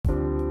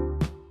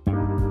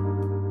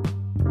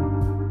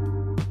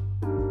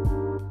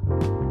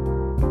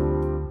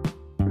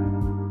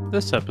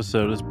This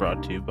episode is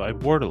brought to you by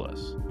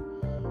Borderless.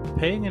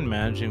 Paying and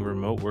managing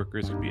remote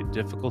workers can be a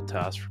difficult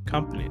task for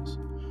companies.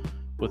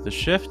 With the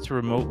shift to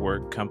remote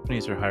work,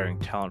 companies are hiring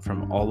talent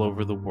from all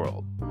over the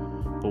world.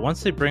 But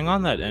once they bring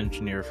on that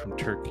engineer from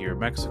Turkey or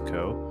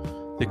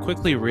Mexico, they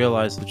quickly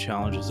realize the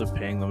challenges of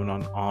paying them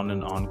on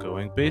an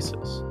ongoing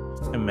basis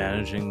and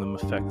managing them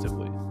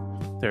effectively.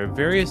 There are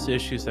various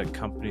issues that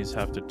companies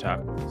have to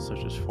tackle,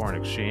 such as foreign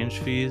exchange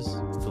fees,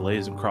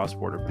 delays in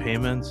cross-border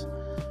payments,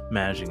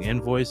 managing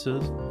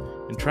invoices,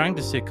 and trying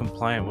to stay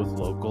compliant with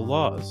local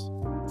laws.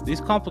 These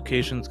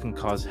complications can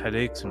cause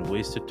headaches and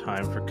wasted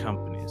time for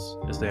companies,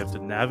 as they have to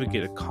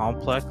navigate a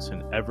complex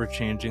and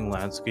ever-changing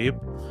landscape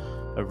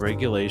of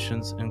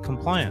regulations and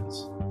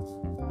compliance.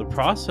 The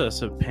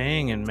process of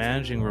paying and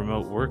managing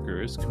remote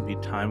workers can be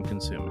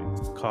time-consuming,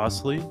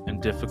 costly,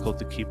 and difficult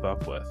to keep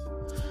up with.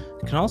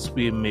 It can also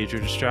be a major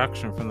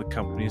distraction from the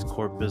company's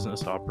core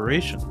business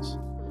operations.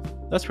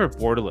 That's where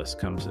Borderless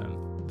comes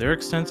in. Their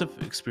extensive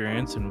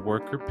experience in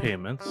worker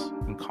payments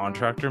and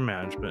contractor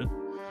management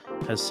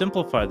has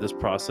simplified this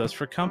process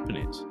for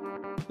companies.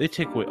 They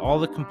take away all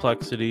the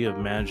complexity of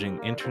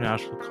managing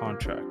international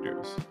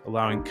contractors,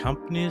 allowing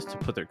companies to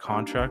put their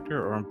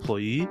contractor or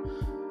employee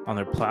on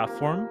their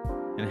platform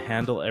and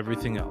handle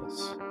everything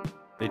else.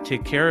 They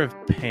take care of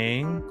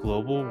paying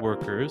global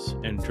workers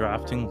and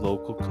drafting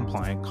local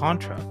compliant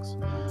contracts,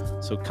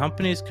 so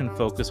companies can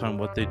focus on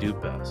what they do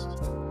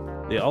best.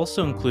 They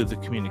also include the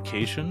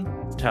communication,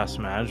 task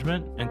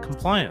management, and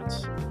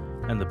compliance.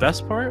 And the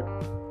best part?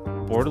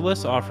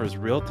 Borderless offers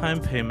real-time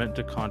payment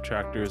to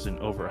contractors in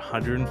over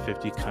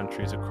 150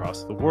 countries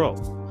across the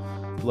world,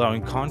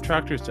 allowing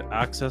contractors to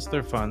access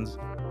their funds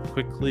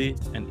quickly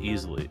and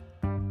easily.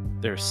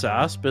 Their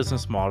SaaS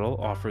business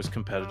model offers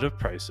competitive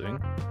pricing,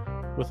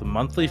 with a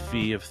monthly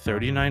fee of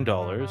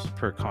 $39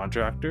 per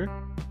contractor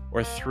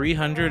or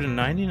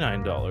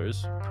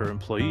 $399 per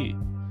employee.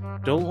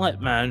 Don't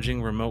let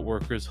managing remote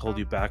workers hold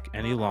you back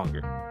any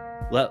longer.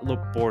 Let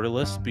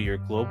Borderless be your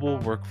global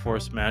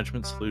workforce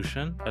management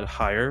solution at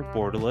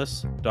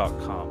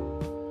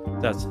hireborderless.com.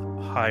 That's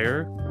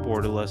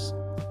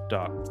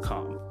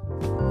hireborderless.com.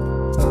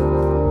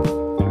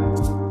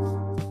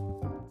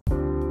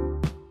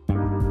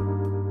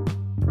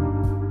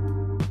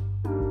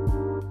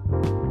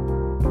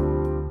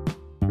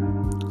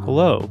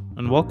 Hello,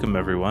 and welcome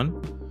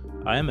everyone.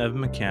 I am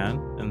Evan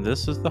McCann, and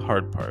this is The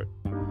Hard Part.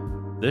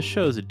 This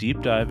show is a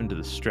deep dive into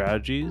the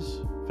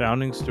strategies,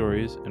 founding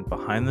stories, and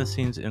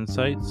behind-the-scenes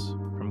insights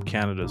from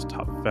Canada's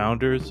top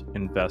founders,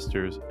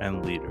 investors,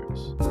 and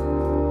leaders.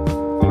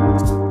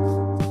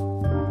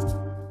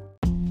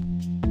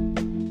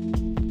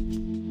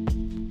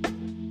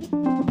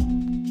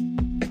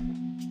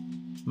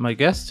 My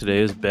guest today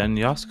is Ben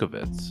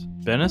Yoskovitz.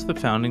 Ben is the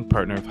founding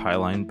partner of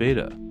Highline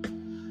Beta.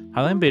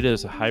 Highline Beta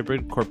is a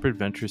hybrid corporate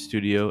venture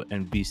studio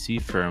and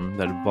VC firm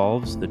that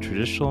evolves the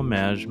traditional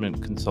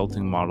management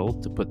consulting model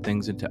to put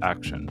things into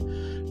action,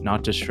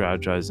 not to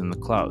strategize in the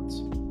clouds.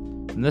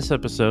 In this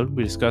episode,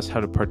 we discuss how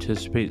to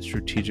participate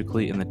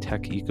strategically in the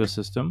tech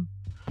ecosystem,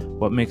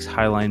 what makes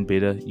Highline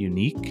Beta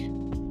unique,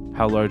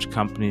 how large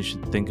companies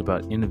should think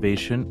about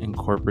innovation in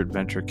corporate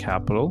venture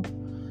capital,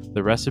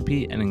 the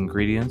recipe and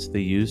ingredients they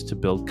use to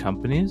build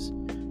companies,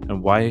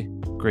 and why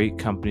great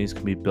companies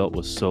can be built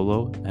with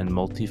solo and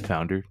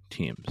multi-founder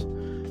teams.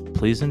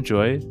 Please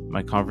enjoy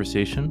my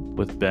conversation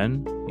with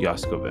Ben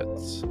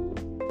Yoskovitz.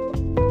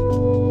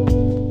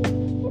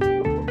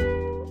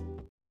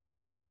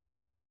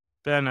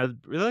 Ben,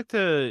 I'd really like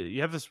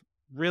you have this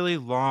really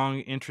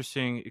long,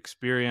 interesting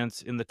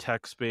experience in the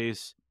tech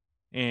space,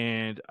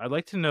 and I'd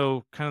like to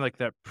know kind of like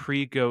that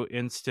pre-Go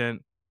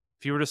instant.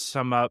 If you were to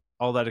sum up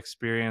all that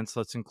experience,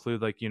 let's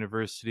include like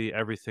university,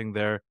 everything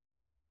there.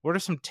 What are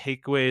some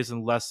takeaways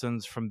and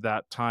lessons from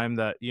that time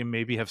that you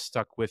maybe have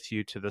stuck with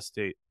you to this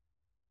date?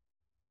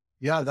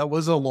 Yeah, that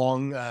was a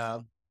long,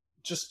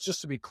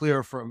 just to be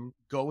clear, from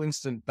Go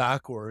Instant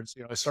backwards,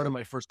 I started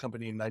my first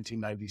company in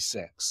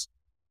 1996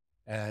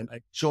 and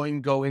I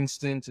joined Go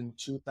Instant in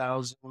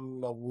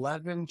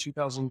 2011,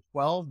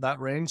 2012, that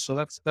range.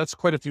 So that's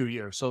quite a few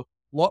years. So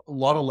a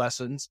lot of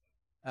lessons,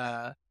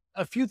 a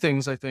few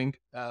things I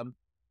think.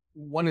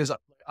 One is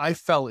I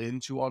fell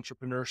into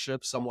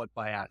entrepreneurship somewhat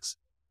by accident.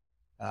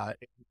 I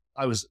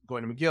was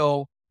going to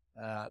McGill,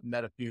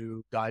 met a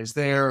few guys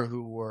there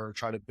who were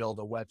trying to build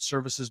a web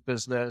services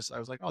business. I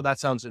was like, oh, that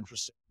sounds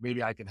interesting.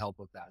 Maybe I can help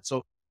with that.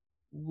 So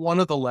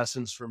one of the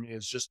lessons for me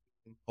is just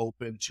being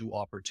open to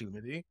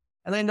opportunity.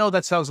 And I know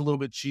that sounds a little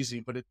bit cheesy,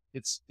 but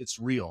it's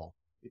real.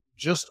 If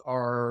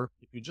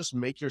you just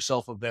make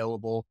yourself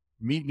available,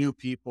 meet new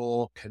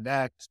people,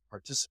 connect,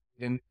 participate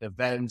in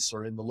events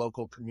or in the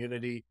local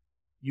community,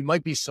 you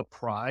might be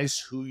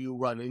surprised who you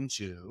run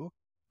into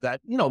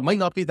that, might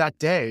not be that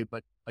day,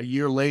 but a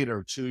year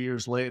later, 2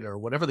 years later,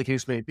 whatever the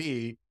case may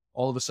be,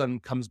 all of a sudden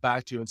comes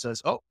back to you and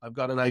says, oh, I've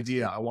got an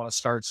idea. I want to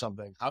start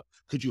something. How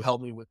could you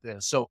help me with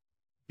this? So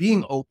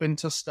being open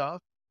to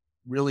stuff,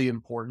 really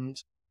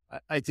important.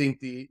 I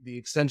think the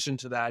extension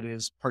to that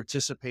is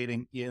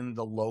participating in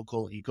the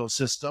local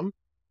ecosystem.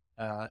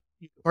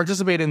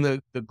 participate in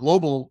the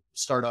global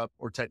startup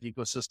or tech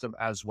ecosystem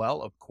as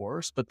well, of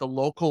course, but the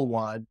local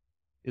one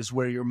is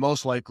where you're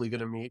most likely going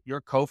to meet your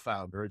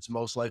co-founder. It's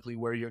most likely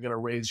where you're going to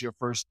raise your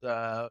first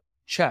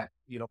check,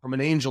 from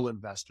an angel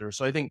investor.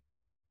 So I think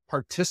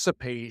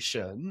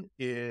participation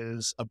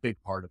is a big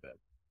part of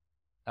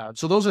it.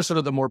 So those are sort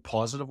of the more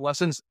positive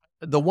lessons.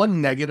 The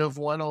one negative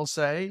one I'll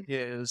say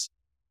is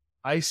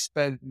I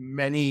spent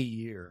many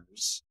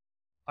years,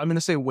 I'm going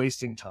to say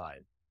wasting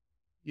time,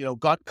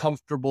 got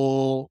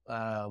comfortable,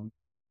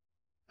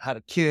 had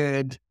a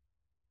kid,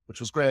 which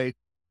was great,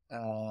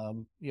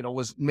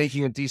 was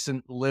making a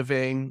decent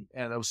living,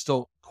 and I was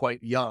still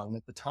quite young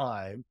at the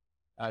time,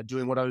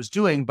 doing what I was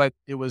doing, but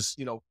it was,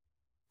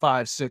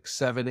 5, 6,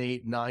 7,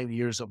 8, 9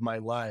 years of my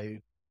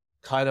life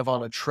kind of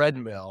on a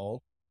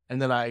treadmill.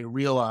 And then I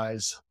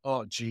realized,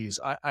 oh, geez,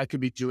 I could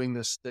be doing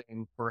this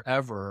thing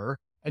forever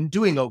and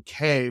doing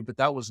okay, but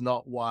that was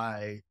not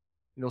why,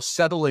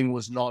 settling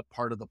was not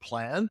part of the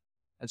plan.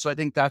 And so I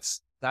think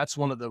that's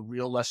one of the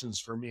real lessons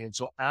for me. And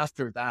so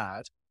after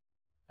that,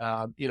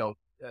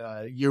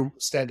 year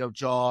standout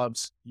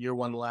jobs, year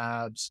one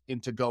labs,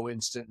 into Go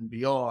Instant and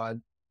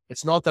beyond.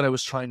 It's not that I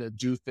was trying to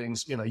do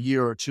things in a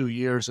year or 2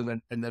 years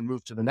and then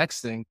move to the next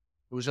thing.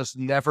 It was just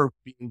never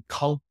being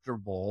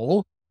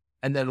comfortable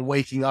and then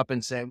waking up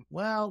and saying,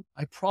 well,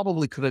 I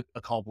probably could have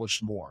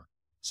accomplished more.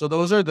 So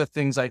those are the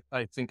things I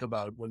think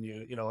about when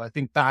I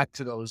think back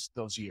to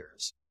those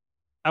years.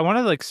 I want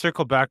to like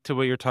circle back to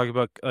what you're talking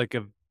about, like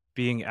of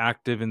being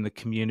active in the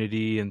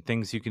community and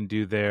things you can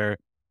do there.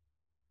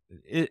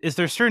 Is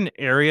there certain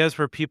areas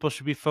where people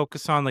should be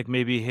focused on? Like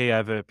maybe, hey, I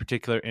have a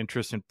particular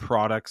interest in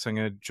products. I'm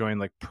going to join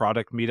like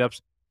product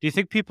meetups. Do you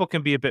think people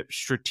can be a bit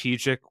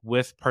strategic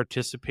with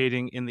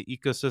participating in the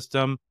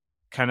ecosystem?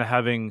 Kind of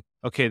having,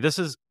 okay, this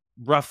is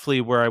roughly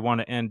where I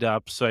want to end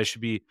up. So I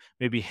should be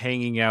maybe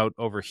hanging out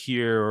over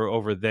here or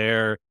over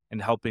there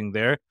and helping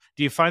there.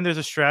 Do you find there's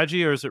a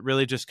strategy, or is it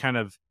really just kind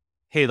of,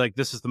 hey, like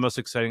this is the most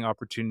exciting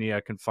opportunity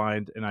I can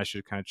find and I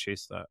should kind of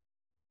chase that?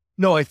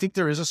 No, I think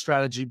there is a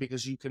strategy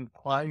because you can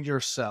find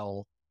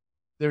yourself.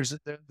 There's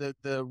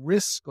the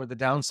risk or the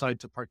downside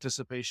to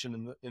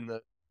participation in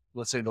the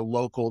let's say the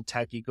local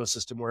tech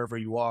ecosystem wherever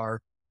you are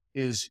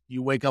is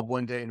you wake up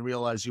one day and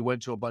realize you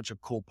went to a bunch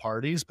of cool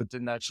parties but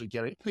didn't actually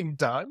get anything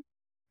done,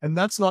 and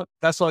that's not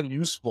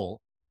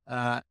useful.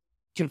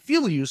 Can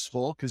feel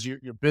useful because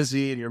you're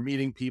busy and you're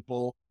meeting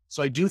people.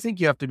 So I do think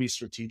you have to be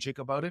strategic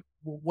about it.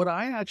 What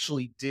I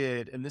actually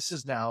did, and this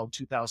is now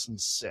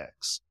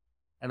 2006.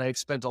 And I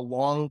spent a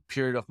long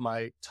period of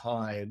my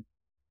time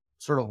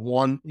sort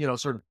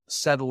of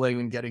settling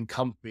and getting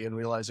comfy and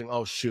realizing,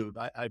 oh, shoot,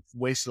 I've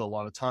wasted a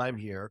lot of time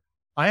here.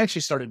 I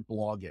actually started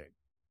blogging.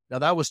 Now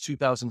that was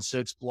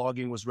 2006.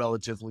 Blogging was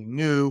relatively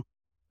new.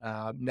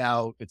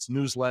 Now it's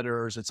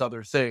newsletters, it's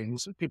other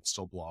things. People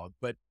still blog,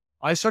 but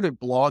I started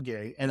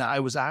blogging and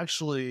I was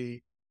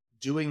actually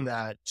doing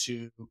that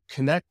to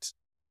connect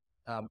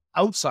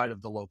outside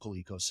of the local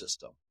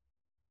ecosystem.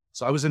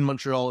 So I was in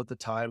Montreal at the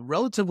time,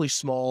 relatively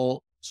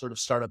small sort of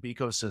startup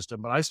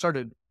ecosystem, but I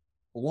started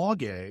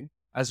blogging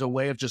as a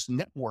way of just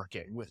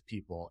networking with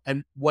people.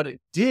 And what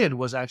it did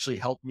was actually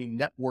help me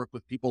network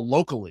with people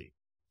locally.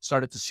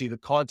 Started to see the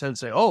content,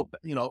 say, oh,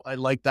 I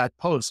like that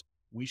post.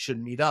 We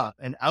should meet up.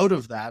 And out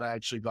of that, I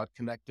actually got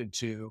connected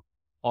to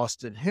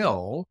Austin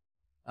Hill,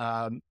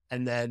 and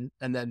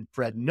then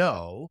Fred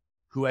No,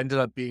 who ended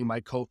up being my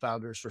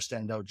co-founders for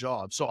Standout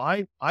Jobs. So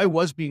I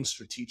was being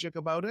strategic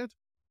about it.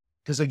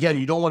 Because again,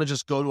 you don't want to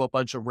just go to a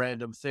bunch of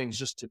random things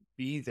just to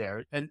be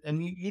there.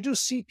 And you do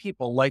see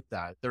people like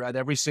that. They're at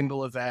every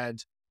single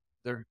event.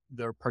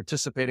 They're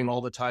participating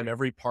all the time,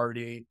 every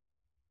party.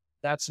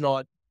 That's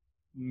not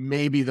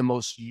maybe the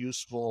most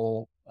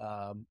useful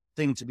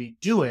thing to be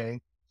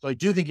doing. So I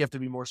do think you have to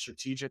be more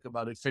strategic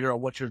about it, figure out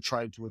what you're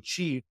trying to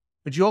achieve,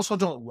 but you also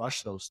don't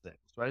rush those things,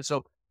 right?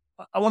 So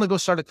I want to go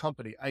start a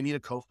company. I need a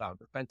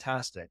co-founder.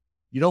 Fantastic.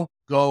 You don't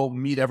go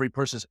meet every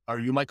person. Are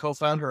you my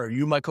co-founder? Are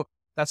you my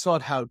That's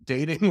not how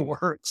dating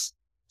works.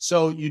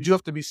 So you do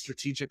have to be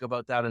strategic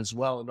about that as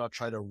well and not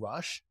try to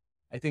rush.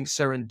 I think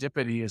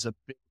serendipity is a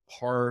big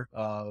part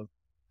of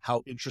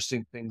how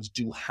interesting things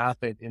do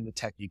happen in the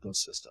tech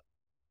ecosystem.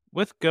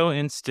 With Go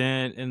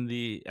Instant and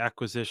the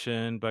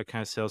acquisition by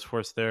kind of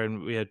Salesforce there,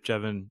 and we had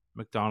Jevin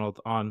McDonald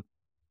on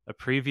a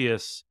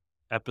previous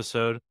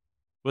episode.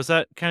 Was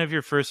that kind of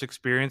your first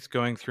experience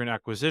going through an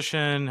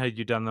acquisition? Had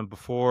you done them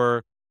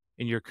before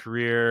in your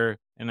career?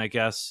 And I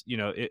guess,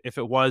 if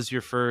it was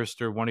your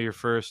first or one of your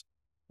first,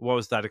 what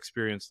was that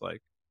experience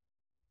like?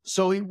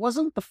 So it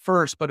wasn't the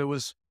first, but it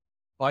was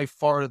by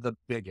far the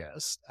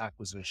biggest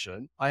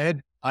acquisition. I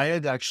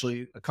had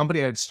actually, a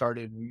company I had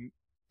started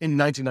in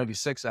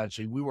 1996,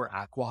 actually, we were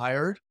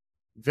acqui-hired,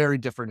 very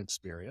different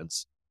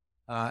experience.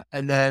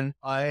 And then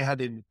I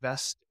had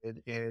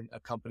invested in a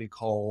company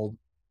called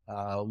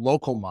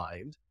Local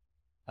Mind.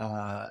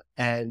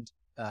 And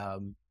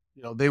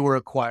they were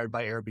acquired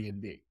by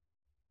Airbnb.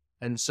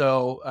 And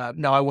so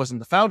now I wasn't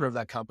the founder of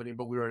that company,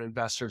 but we were an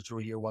investor through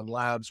Year One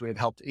Labs. We had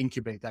helped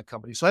incubate that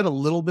company. So I had a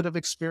little bit of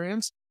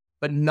experience,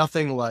 but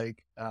nothing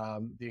like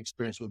the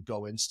experience with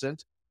Go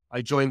Instant.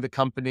 I joined the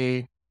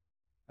company,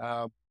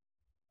 uh,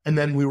 and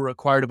then we were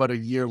acquired about a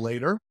year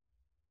later.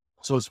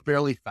 So it's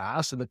fairly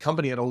fast. And the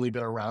company had only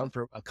been around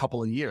for a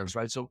couple of years,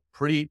 right? So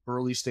pretty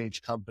early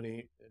stage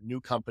company,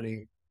 new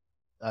company,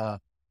 uh,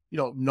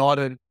 not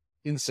an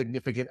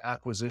insignificant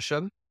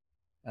acquisition,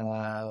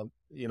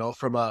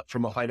 from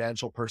a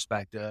financial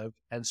perspective.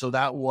 And so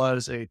that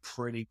was a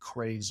pretty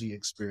crazy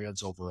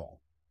experience overall.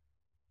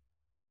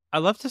 I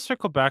love to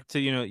circle back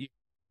to,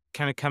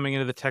 kind of coming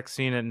into the tech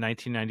scene in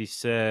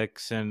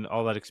 1996 and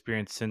all that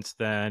experience since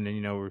then.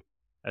 And, we're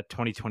at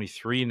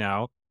 2023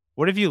 now.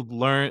 What have you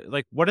learned?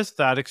 Like, what has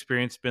that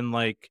experience been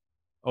like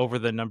over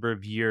the number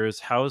of years?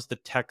 How is the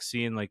tech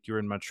scene? Like, you were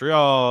in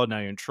Montreal, now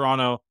you're in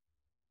Toronto.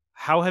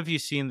 How have you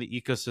seen the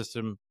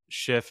ecosystem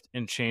shift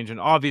and change? And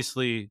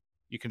obviously,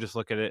 you can just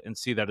look at it and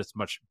see that it's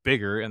much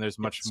bigger and there's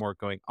much Yes. more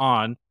going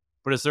on.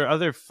 But is there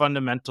other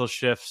fundamental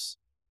shifts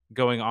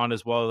going on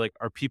as well? Like,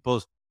 are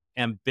people's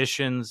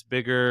ambitions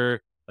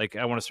bigger? Like,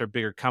 I want to start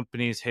bigger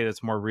companies. Hey,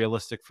 that's more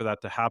realistic for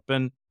that to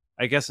happen.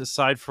 I guess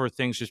aside for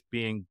things just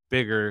being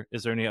bigger,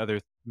 is there any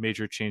other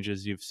major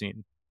changes you've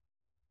seen?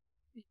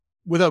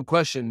 Without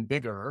question,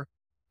 bigger.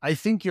 I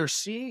think you're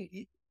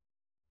seeing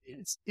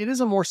it is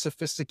a more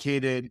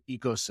sophisticated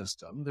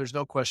ecosystem. There's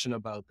no question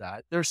about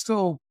that. There's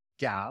still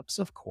gaps,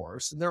 of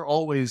course, and there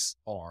always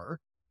are.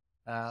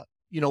 Uh,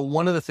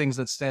 one of the things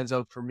that stands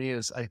out for me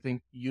is I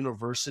think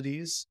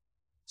universities.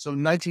 So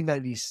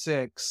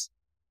 1996,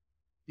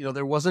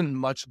 there wasn't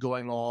much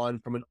going on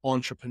from an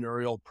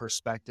entrepreneurial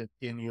perspective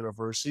in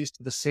universities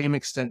to the same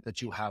extent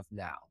that you have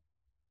now.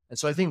 And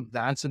so I think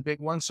that's a big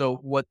one. So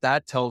what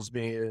that tells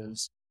me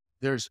is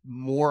there's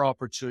more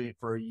opportunity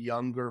for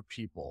younger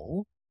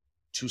people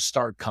to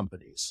start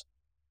companies.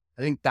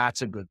 I think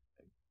that's a good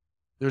thing.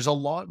 There's a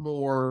lot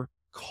more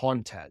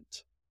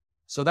content.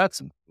 So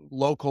that's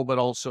local, but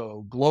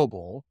also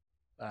global.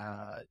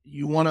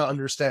 You want to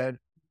understand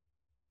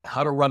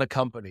how to run a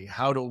company,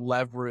 how to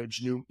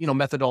leverage new,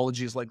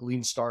 methodologies like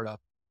lean startup.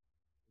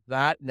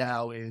 That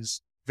now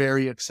is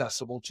very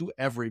accessible to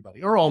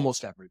everybody or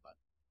almost everybody.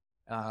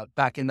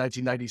 Back in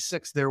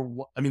 1996,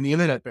 the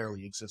internet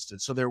barely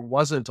existed. So there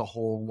wasn't a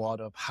whole lot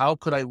of how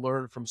could I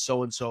learn from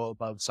so-and-so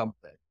about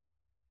something?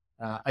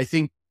 I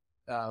think,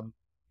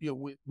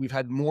 we've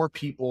had more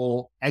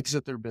people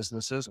exit their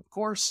businesses, of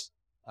course,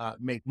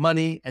 make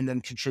money and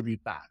then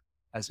contribute back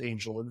as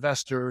angel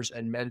investors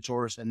and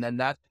mentors. And then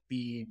that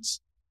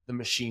feeds the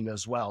machine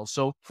as well.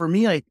 So for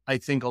me, I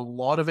think a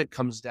lot of it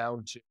comes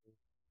down to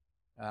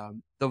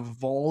the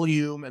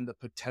volume and the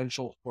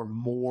potential for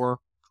more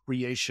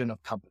creation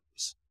of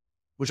companies,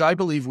 which I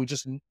believe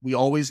we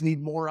always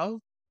need more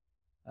of.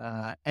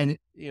 Now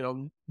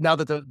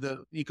that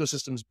the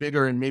ecosystem's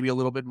bigger and maybe a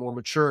little bit more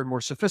mature and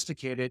more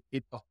sophisticated,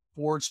 it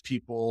affords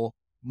people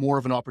more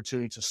of an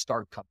opportunity to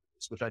start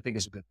companies, which I think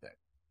is a good thing.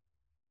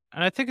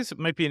 And I think it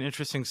might be an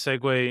interesting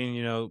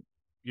segue.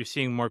 You're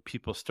seeing more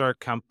people start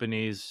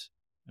companies,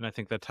 and I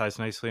think that ties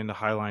nicely into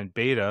Highline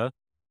Beta.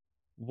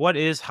 What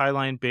is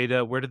Highline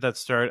Beta? Where did that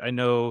start? I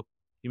know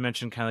you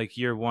mentioned kind of like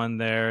year one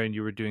there, and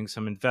you were doing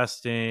some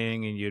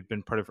investing, and you had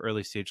been part of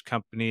early stage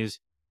companies.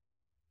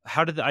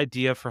 How did the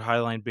idea for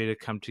Highline Beta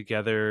come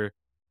together,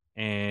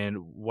 and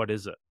what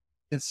is it?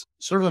 It's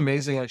sort of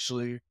amazing,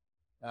 actually.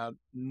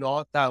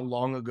 Not that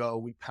long ago,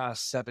 we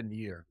passed 7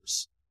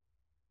 years,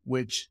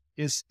 which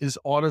is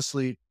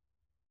honestly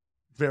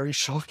very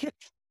shocking.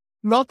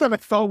 Not that I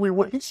thought we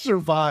wouldn't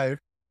survive,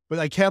 but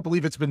I can't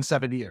believe it's been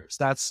 7 years.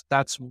 That's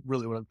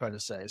really what I'm trying to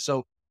say.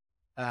 So,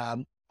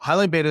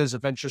 Highline Beta is a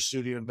venture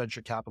studio and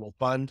venture capital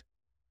fund.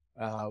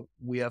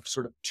 We have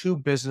sort of two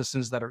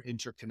businesses that are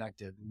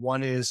interconnected.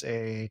 One is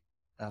a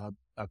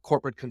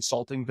corporate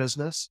consulting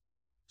business.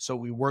 So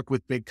we work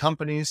with big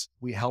companies.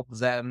 We help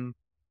them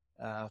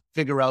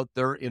figure out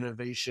their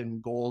innovation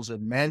goals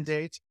and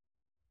mandate.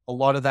 A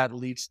lot of that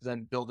leads to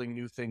them building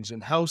new things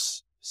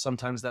in-house.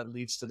 Sometimes that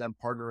leads to them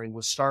partnering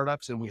with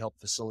startups, and we help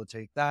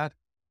facilitate that.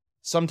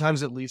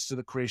 Sometimes it leads to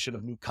the creation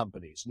of new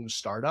companies, new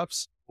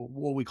startups,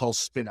 what we call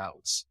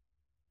spin-outs.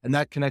 And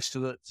that connects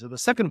to the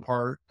second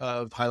part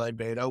of Highline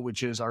Beta,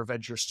 which is our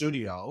venture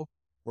studio,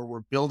 where we're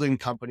building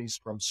companies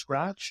from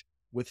scratch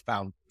with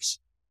founders,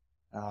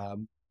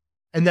 and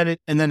then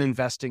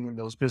investing in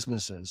those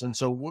businesses. And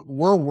so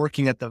we're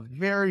working at the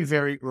very,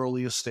 very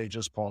earliest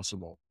stages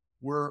possible.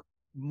 We're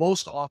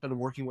most often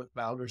working with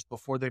founders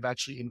before they've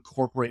actually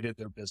incorporated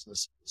their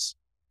businesses.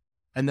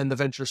 And then the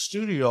venture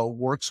studio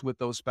works with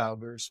those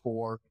founders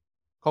for,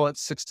 call it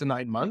 6 to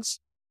 9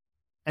 months,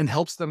 and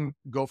helps them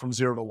go from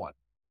 0 to 1.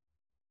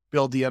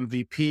 Build the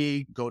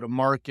MVP, go to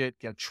market,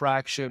 get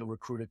traction,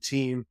 recruit a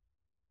team,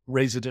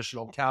 raise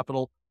additional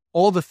capital,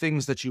 all the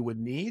things that you would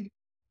need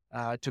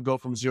to go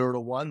from 0 to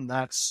 1.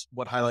 That's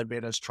what Highlight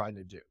Beta is trying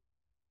to do.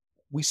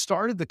 We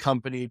started the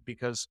company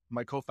because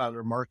my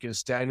co-founder,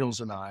 Marcus Daniels,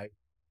 and I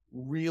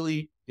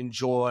really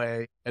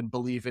enjoy and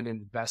believe in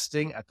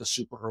investing at the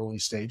super early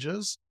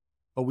stages,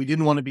 but we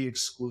didn't want to be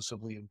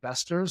exclusively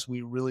investors.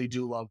 We really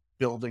do love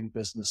building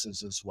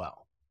businesses as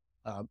well.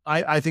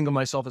 I think of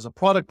myself as a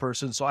product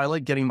person, so I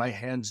like getting my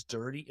hands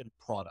dirty in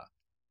product.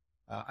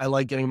 I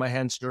like getting my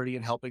hands dirty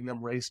and helping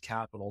them raise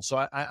capital.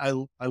 So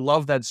I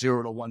love that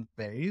 0 to 1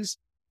 phase,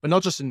 but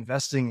not just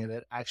investing in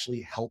it,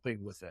 actually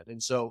helping with it.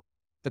 And so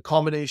the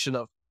combination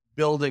of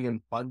building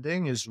and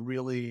funding is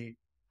really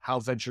how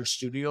venture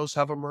studios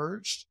have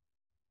emerged.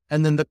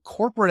 And then the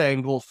corporate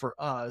angle for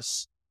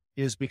us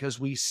is because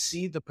we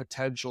see the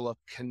potential of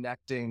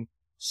connecting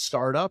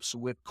startups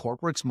with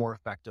corporates more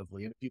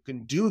effectively. And if you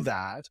can do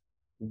that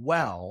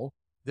well,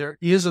 there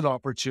is an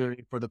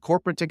opportunity for the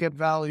corporate to get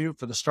value,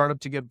 for the startup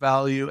to get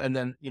value, and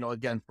then,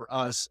 again, for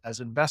us as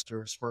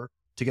investors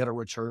to get a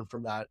return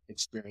from that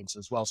experience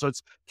as well. So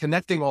it's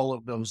connecting all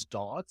of those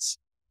dots,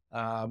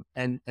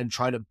 and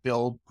try to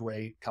build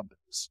great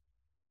companies.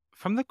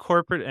 From the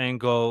corporate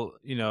angle,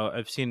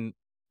 I've seen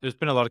there's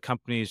been a lot of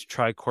companies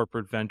try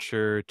corporate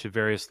venture to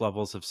various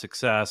levels of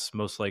success,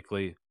 most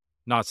likely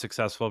not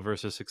successful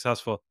versus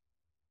successful.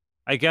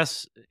 I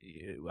guess,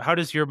 how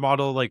does your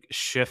model like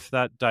shift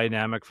that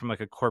dynamic from like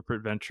a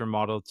corporate venture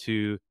model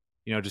to,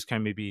 just kind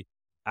of maybe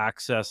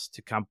access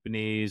to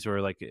companies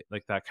or like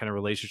that kind of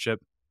relationship?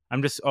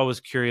 I'm just always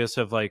curious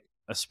of like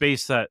a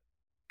space that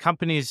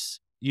companies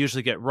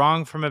usually get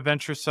wrong from a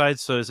venture side.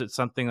 So is it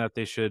something that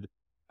they should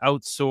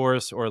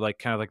outsource or like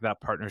kind of like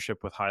that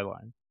partnership with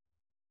Highline?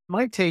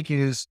 My take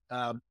is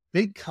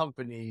big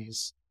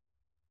companies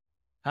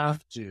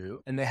have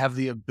to, and they have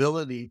the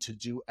ability to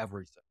do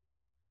everything.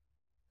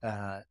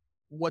 Uh,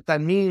 what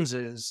that means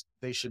is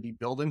they should be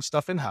building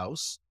stuff in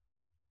house,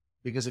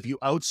 because if you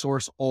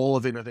outsource all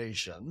of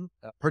innovation,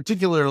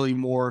 particularly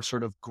more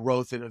sort of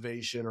growth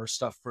innovation or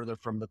stuff further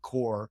from the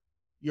core,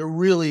 you're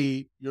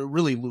really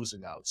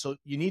losing out. So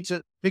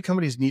big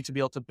companies need to be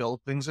able to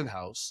build things in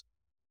house,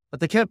 but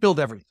they can't build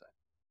everything.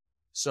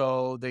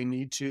 So they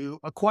need to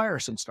acquire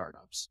some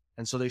startups.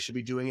 And so they should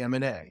be doing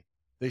M&A.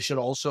 They should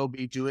also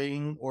be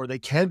doing, or they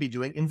can be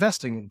doing,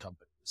 investing in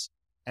companies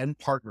and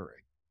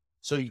partnering.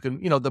 So you can,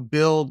 the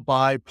build,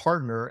 buy,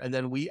 partner, and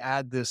then we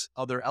add this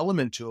other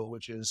element to it,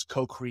 which is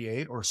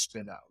co-create or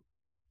spin out.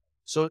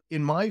 So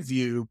in my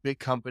view, big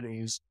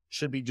companies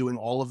should be doing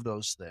all of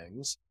those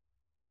things.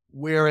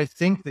 Where I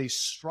think they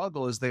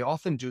struggle is they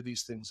often do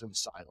these things in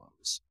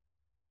silos.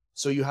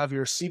 So you have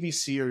your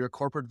CVC or your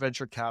corporate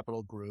venture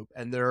capital group,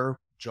 and their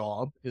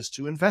job is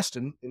to invest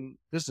in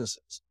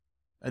businesses.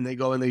 And they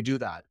go and they do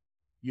that.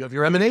 You have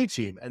your M&A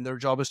team, and their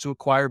job is to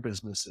acquire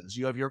businesses.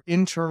 You have your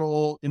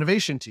internal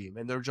innovation team,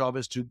 and their job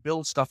is to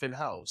build stuff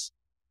in-house.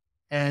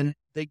 And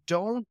they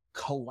don't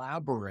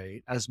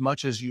collaborate as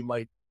much as you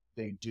might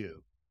they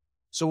do.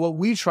 So what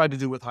we try to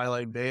do with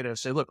Highline Beta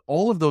is say, look,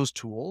 all of those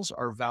tools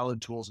are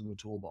valid tools in the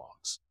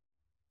toolbox.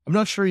 I'm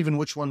not sure even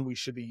which one we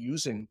should be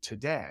using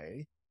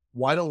today.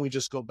 Why don't we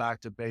just go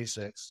back to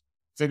basics,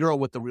 figure out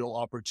what the real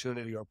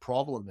opportunity or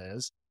problem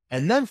is,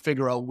 and then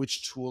figure out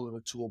which tool in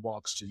the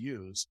toolbox to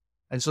use.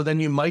 And so then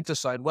you might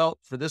decide, well,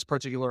 for this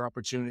particular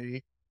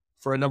opportunity,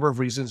 for a number of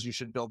reasons, you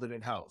should build it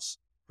in-house.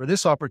 For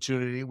this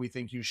opportunity, we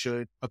think you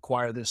should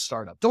acquire this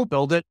startup. Don't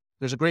build it.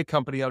 There's a great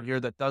company out here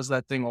that does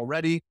that thing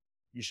already.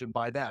 You should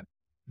buy that.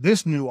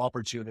 This new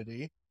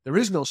opportunity, there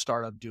is no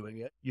startup doing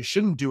it. You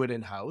shouldn't do it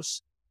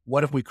in-house.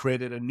 What if we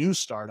created a new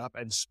startup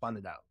and spun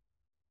it out?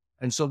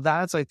 And so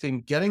that's, I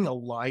think, getting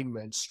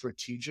alignment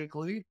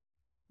strategically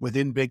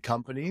within big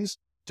companies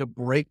to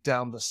break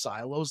down the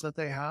silos that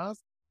they have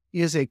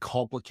is a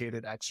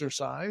complicated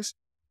exercise.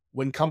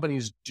 When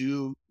companies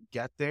do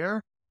get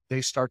there,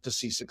 they start to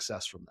see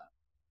success from that.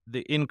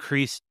 The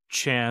increased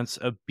chance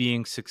of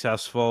being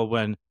successful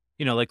when,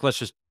 like let's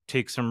just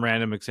take some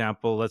random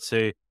example. Let's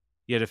say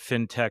you had a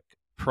fintech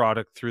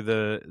product through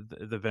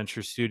the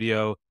venture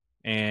studio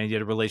and you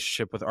had a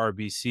relationship with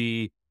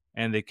RBC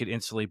and they could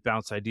instantly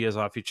bounce ideas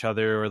off each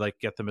other or like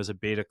get them as a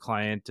beta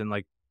client and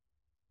like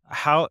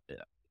how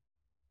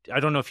I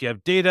don't know if you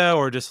have data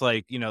or just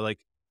like, like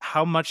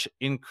how much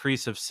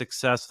increase of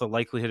success, the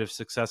likelihood of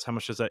success, how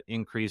much does that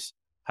increase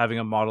having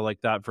a model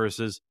like that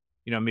versus,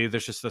 maybe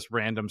there's just this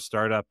random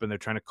startup and they're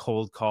trying to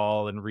cold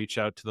call and reach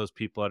out to those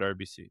people at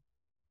RBC?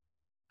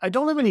 I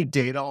don't have any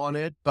data on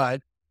it,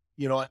 but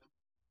you know,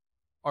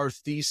 our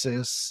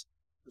thesis,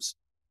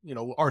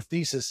 our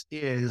thesis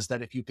is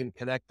that if you can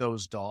connect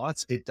those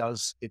dots, it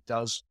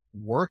does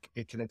work.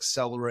 It can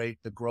accelerate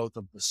the growth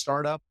of the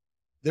startup.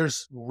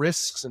 There's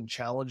risks and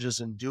challenges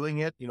in doing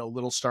it.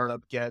 Little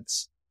startup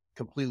gets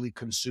completely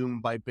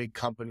consumed by big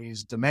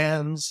companies'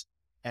 demands.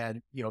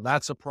 And,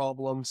 that's a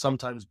problem.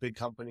 Sometimes big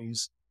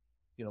companies,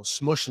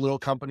 smush little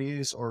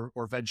companies or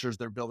ventures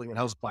they're building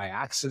in-house by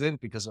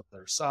accident because of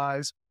their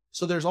size.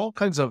 So there's all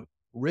kinds of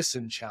risks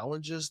and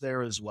challenges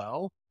there as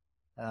well.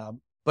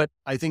 But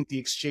I think the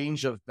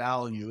exchange of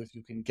value, if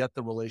you can get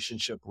the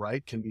relationship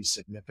right, can be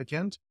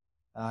significant.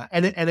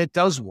 And it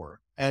does work.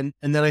 And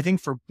then I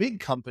think for big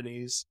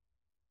companies,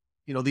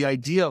 the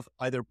idea of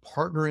either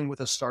partnering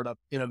with a startup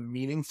in a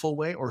meaningful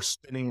way or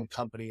spinning a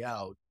company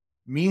out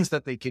means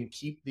that they can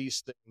keep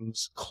these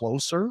things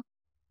closer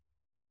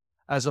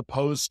as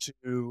opposed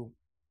to,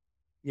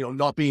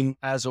 not being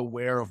as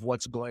aware of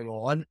what's going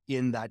on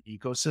in that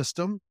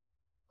ecosystem.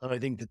 And I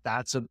think that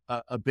that's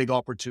a big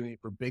opportunity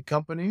for big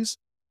companies.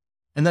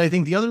 And then I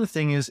think the other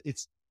thing is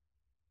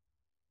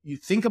you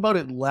think about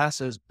it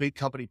less as big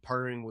company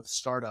partnering with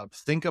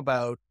startups. Think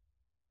about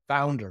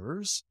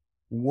founders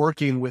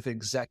working with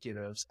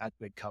executives at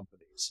big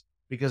companies.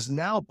 Because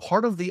now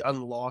part of the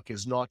unlock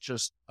is not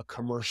just a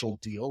commercial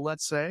deal,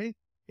 let's say,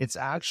 it's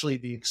actually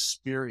the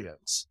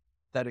experience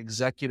that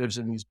executives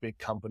in these big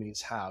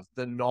companies have,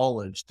 the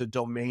knowledge, the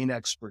domain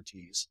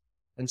expertise.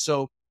 And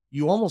so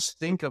you almost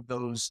think of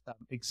those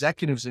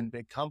executives in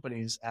big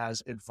companies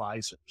as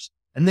advisors.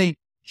 And they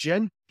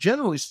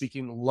generally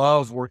speaking,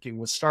 love working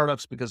with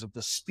startups because of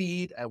the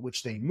speed at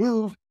which they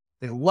move.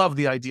 They love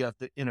the idea of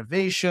the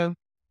innovation.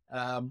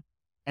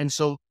 And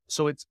so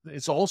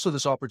it's also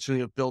this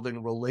opportunity of building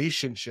a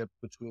relationship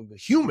between the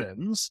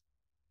humans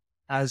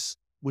as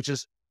which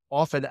is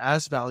often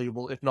as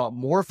valuable, if not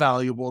more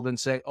valuable than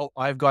saying, oh,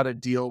 I've got to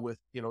deal with,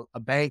 a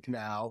bank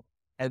now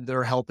and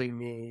they're helping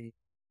me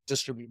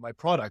distribute my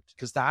product,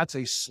 because that's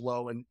a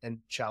slow and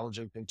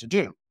challenging thing to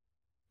do.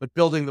 But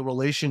building the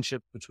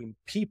relationship between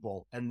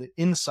people and the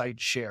insight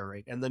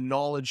sharing and the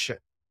knowledge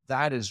share,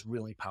 that is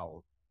really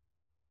powerful.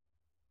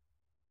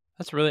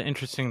 That's a really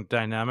interesting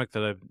dynamic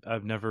that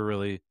I've never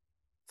really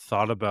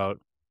thought about.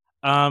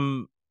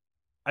 Um,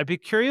 I'd be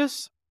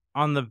curious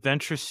on the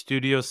venture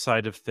studio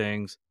side of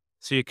things.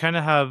 So you kind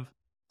of have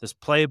this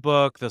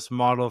playbook, this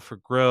model for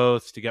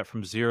growth to get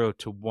from 0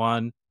 to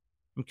 1.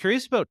 I'm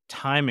curious about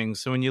timing.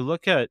 So when you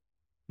look at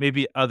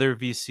maybe other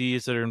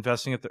VCs that are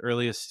investing at the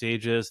earliest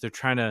stages, they're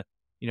trying to,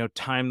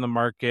 time the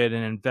market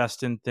and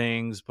invest in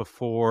things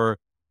before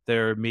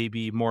they're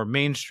maybe more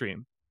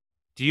mainstream.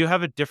 Do you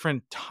have a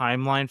different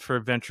timeline for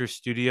a venture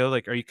studio?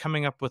 Like, are you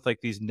coming up with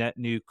like these net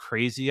new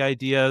crazy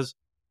ideas,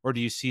 or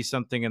do you see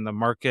something in the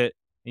market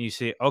and you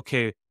say,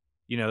 okay,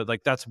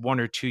 like that's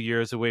 1 or 2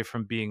 years away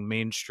from being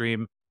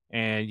mainstream,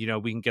 and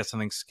we can get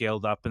something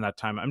scaled up in that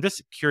time? I'm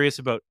just curious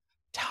about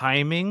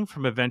timing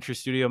from a venture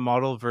studio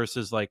model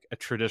versus like a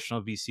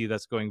traditional VC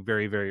that's going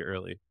very, very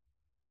early.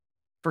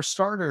 For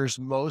starters,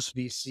 most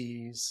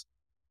VCs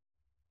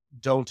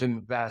don't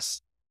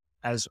invest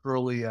as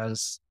early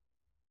as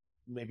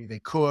maybe they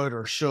could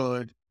or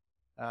should.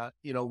 When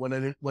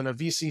a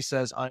VC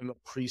says I'm a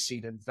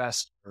pre-seed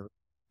investor,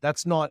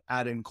 that's not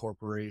at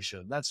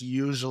incorporation. That's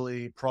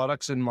usually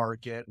products in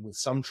market with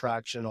some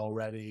traction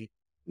already.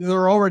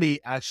 They're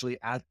already actually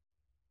at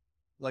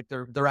like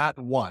they're at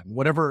one.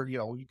 Whatever,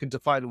 you can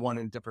define one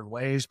in different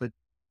ways, but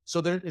so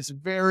there it's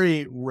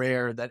very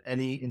rare that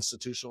any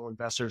institutional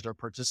investors are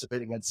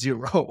participating at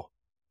zero.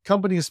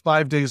 Company is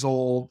 5 days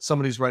old,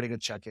 somebody's writing a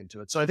check into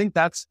it. So I think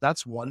that's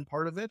one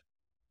part of it.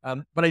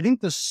 But I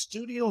think the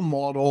studio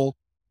model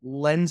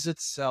lends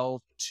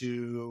itself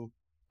to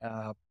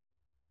uh,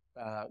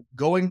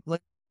 going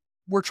like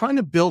we're trying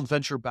to build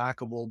venture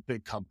backable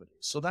big companies.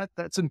 So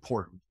that's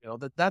important.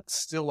 That's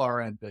still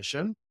our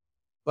ambition,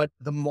 but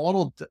the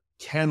model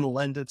can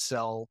lend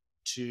itself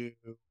to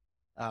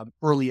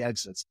early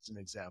exits, as an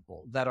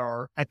example, that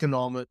are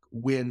economic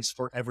wins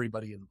for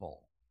everybody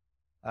involved.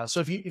 So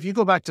if you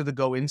go back to the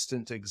Go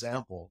Instant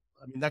example,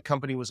 I mean, that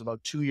company was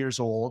about 2 years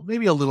old,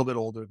 maybe a little bit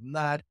older than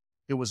that.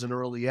 It was an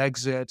early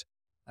exit,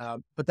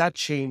 but that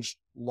changed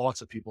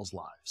lots of people's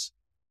lives.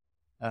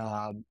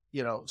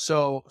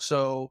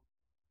 So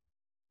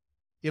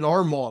in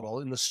our model,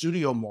 in the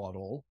studio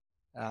model,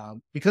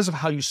 because of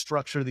how you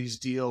structure these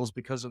deals,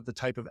 because of the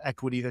type of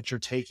equity that you're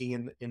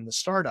taking in the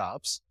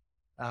startups,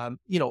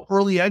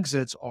 early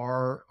exits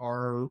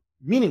are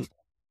meaningful.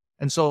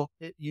 And so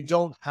you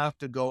don't have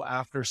to go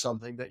after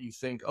something that you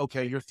think,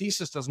 okay, your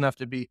thesis doesn't have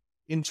to be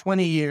in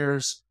 20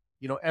 years,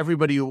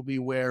 everybody will be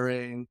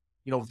wearing,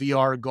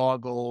 VR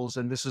goggles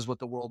and this is what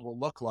the world will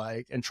look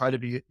like, and try to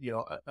be,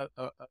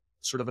 a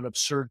sort of an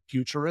absurd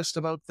futurist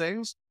about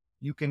things.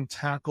 You can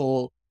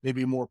tackle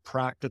maybe more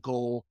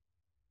practical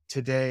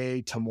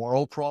today,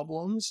 tomorrow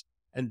problems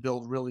and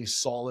build really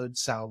solid,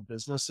 sound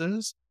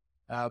businesses.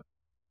 Uh,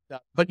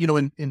 but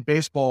in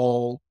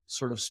baseball,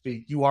 sort of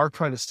speak, you are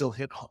trying to still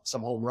hit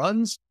some home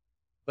runs,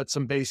 but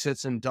some base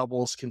hits and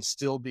doubles can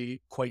still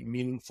be quite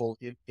meaningful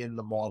in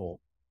the model.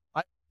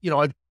 I,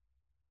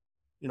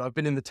 I've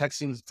been in the tech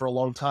scene for a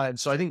long time,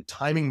 so I think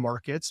timing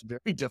markets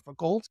very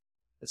difficult.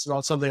 It's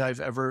not something I've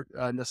ever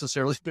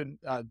necessarily been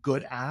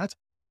good at.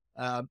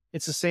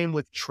 It's the same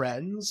with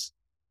trends,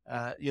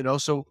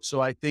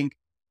 So I think,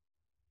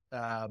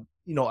 I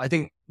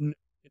think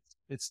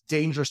it's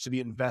dangerous to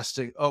be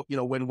investing. Oh,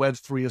 when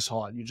Web3 is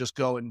hot, you just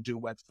go and do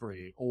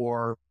Web3,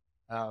 or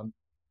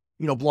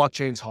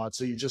blockchain's hot,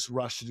 so you just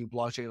rush to do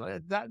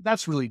blockchain.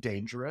 That's really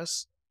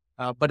dangerous,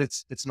 but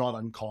it's not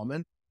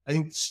uncommon. I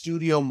think the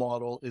studio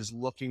model is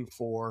looking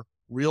for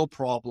real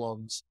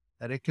problems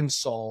that it can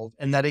solve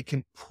and that it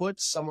can put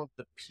some of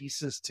the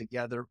pieces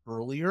together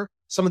earlier,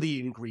 some of the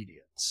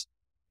ingredients.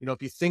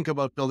 If you think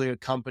about building a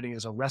company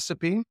as a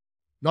recipe,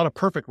 not a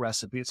perfect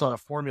recipe, it's not a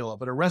formula,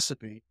 but a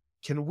recipe.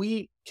 Can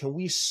we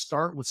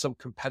start with some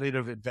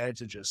competitive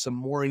advantages, some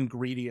more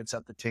ingredients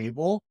at the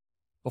table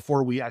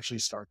before we actually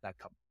start that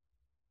company?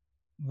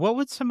 What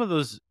would some of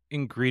those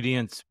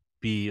ingredients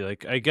be?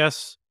 Like, I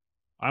guess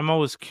I'm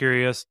always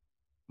curious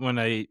when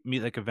I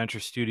meet like a venture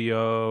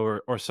studio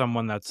or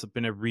someone that's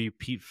been a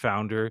repeat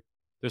founder.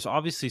 There's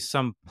obviously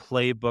some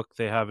playbook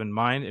they have in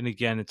mind, and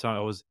again, it's not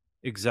always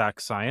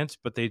exact science,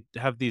 but they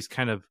have these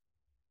kind of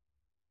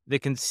they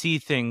can see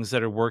things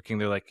that are working.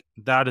 They're like,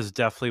 that is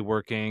definitely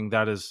working.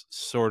 That is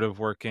sort of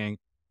working.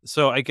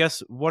 So I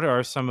guess what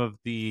are some of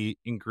the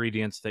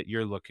ingredients that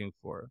you're looking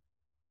for?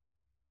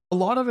 A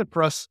lot of it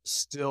for us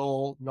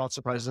still, not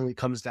surprisingly,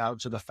 comes down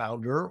to the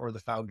founder or the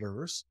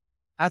founders.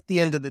 At the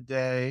end of the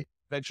day,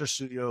 venture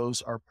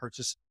studios are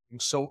participating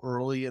so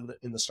early in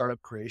the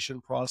startup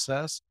creation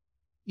process.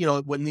 You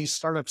know, when these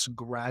startups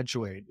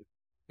graduate,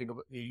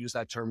 you use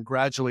that term,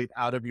 graduate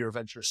out of your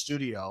venture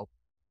studio,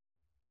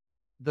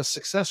 the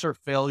success or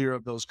failure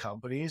of those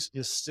companies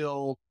is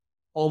still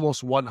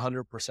almost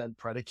 100%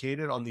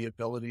 predicated on the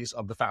abilities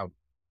of the founder.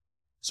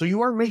 So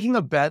you are making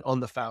a bet on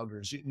the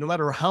founders. No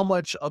matter how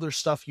much other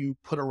stuff you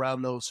put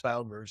around those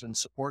founders and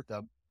support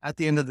them, at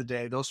the end of the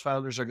day, those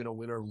founders are going to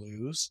win or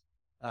lose,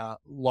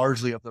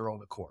 largely of their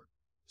own accord.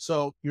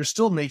 So you're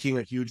still making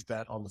a huge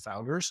bet on the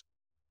founders.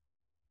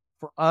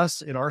 For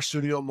us in our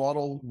studio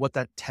model, what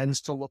that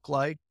tends to look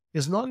like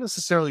is not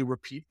necessarily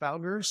repeat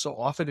founders. So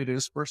often it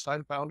is first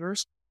time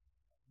founders,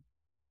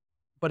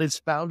 but it's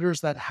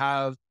founders that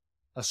have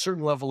a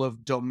certain level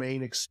of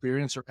domain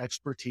experience or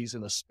expertise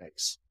in a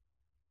space.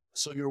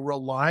 So you're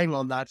relying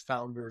on that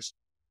founder's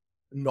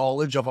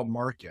knowledge of a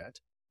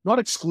market, not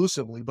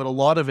exclusively, but a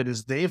lot of it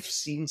is they've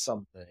seen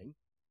something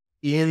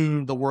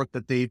in the work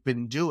that they've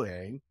been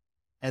doing,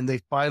 and they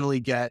finally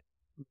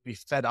be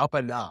fed up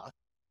enough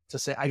to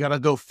say, I got to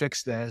go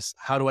fix this.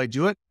 How do I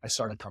do it? I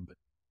start a company.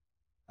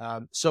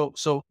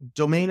 So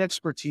domain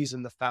expertise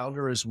in the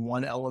founder is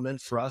one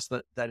element for us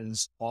that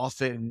is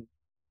often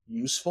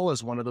useful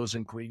as one of those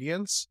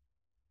ingredients.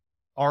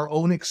 Our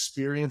own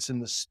experience in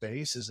the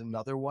space is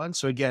another one.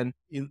 So again,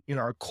 in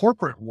our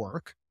corporate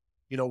work,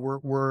 you know,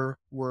 we're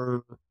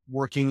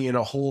working in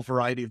a whole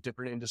variety of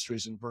different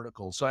industries and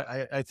verticals. So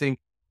I think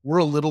we're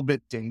a little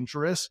bit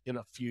dangerous in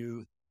a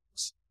few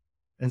things.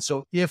 And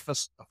so if a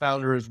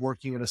founder is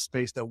working in a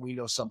space that we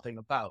know something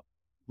about,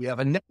 we have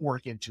a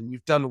network into,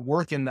 we've done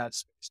work in that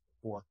space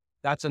before.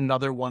 That's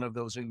another one of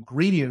those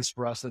ingredients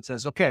for us that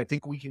says, okay, I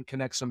think we can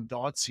connect some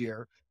dots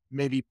here,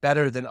 maybe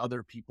better than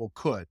other people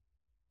could.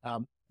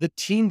 The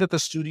team that the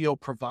studio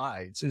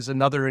provides is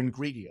another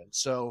ingredient.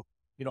 So,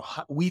 you know,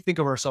 we think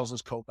of ourselves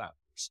as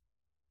co-founders.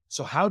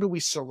 So how do we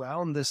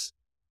surround this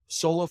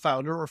solo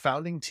founder or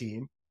founding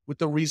team with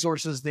the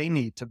resources they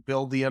need to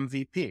build the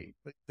MVP?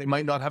 They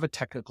might not have a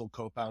technical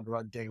co-founder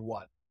on day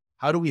one.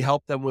 How do we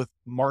help them with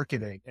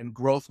marketing and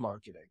growth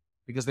marketing?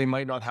 Because they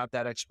might not have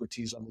that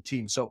expertise on the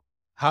team. So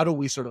how do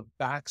we sort of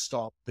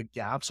backstop the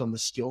gaps on the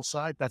skill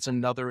side? That's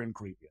another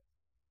ingredient.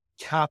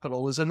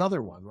 Capital is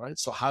another one, right?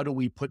 So how do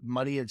we put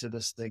money into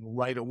this thing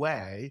right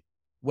away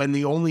when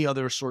the only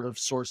other sort of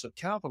source of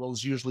capital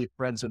is usually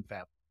friends and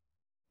family,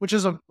 which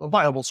is a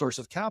viable source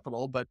of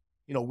capital, but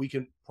you know, we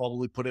can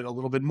probably put in a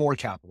little bit more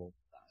capital.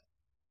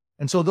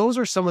 And so those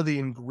are some of the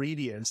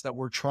ingredients that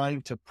we're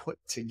trying to put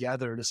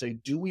together to say,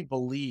 do we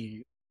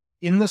believe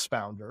in this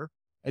founder?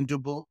 And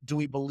do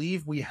we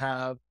believe we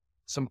have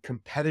some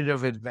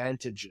competitive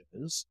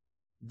advantages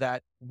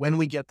that when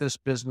we get this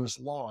business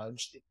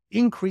launched, it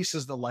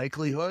increases the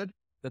likelihood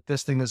that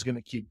this thing is going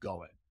to keep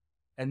going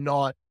and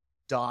not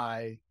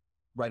die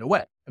right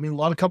away. I mean, a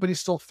lot of companies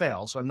still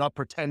fail. So I'm not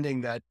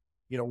pretending that,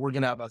 you know, we're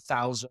going to have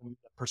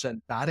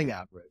 1,000% batting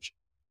average,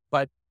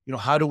 but you know,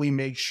 how do we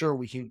make sure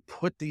we can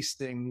put these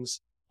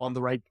things on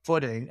the right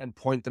footing and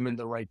point them in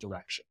the right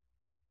direction?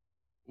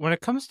 When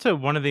it comes to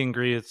one of the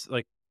ingredients,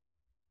 like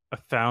a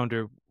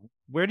founder,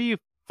 where do you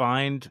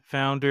find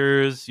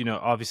founders? You know,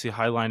 obviously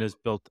Highline has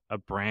built a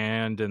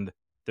brand and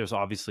there's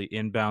obviously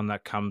inbound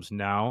that comes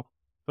now,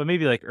 but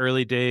maybe like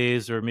early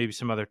days or maybe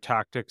some other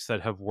tactics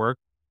that have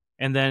worked.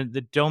 And then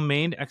the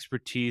domain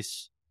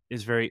expertise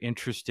is very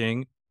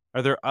interesting.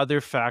 Are there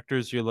other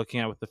factors you're looking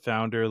at with the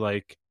founder?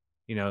 Like,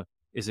 you know,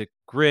 is it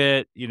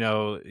grit?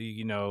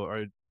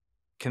 Or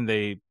can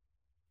they,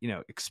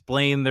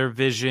 explain their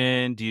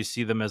vision? Do you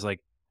see them as like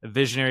a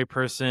visionary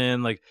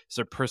person? Like, is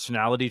there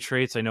personality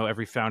traits? I know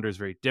every founder is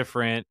very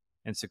different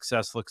and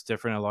success looks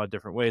different in a lot of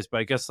different ways,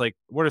 but I guess like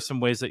what are some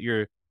ways that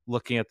you're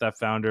looking at that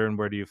founder and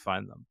where do you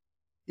find them?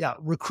 Yeah,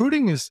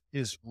 recruiting is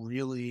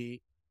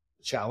really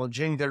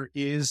challenging. There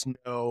is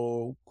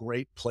no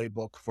great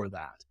playbook for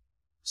that.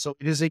 So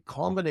it is a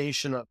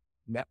combination of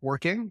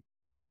networking,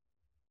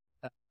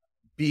 uh,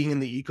 being in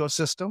the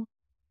ecosystem,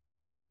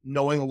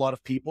 knowing a lot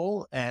of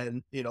people,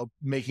 and you know,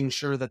 making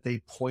sure that they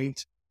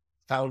point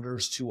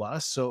founders to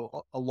us.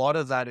 So a lot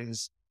of that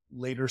is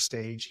later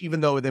stage,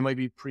 even though they might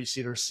be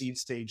pre-seed or seed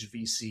stage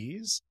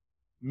VCs,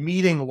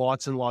 meeting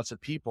lots and lots of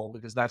people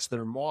because that's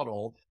their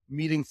model,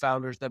 meeting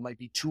founders that might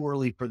be too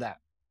early for them,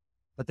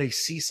 but they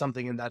see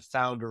something in that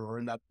founder or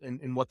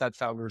in what that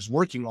founder is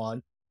working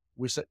on.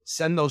 We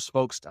send those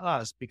folks to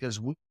us because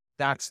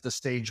that's the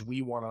stage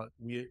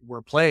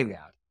we're playing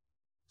at.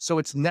 So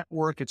it's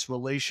network, it's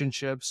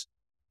relationships.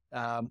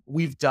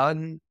 We've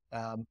done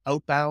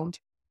outbound.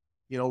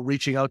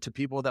 reaching out to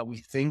people that we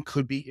think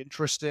could be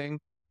interesting.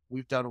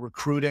 We've done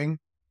recruiting.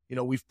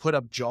 We've put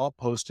up job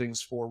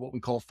postings for what we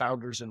call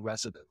founders in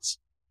residence.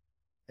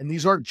 And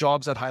these aren't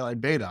jobs at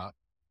Highline Beta.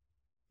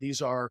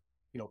 These are,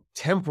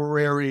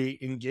 temporary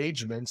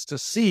engagements to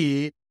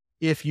see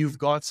if you've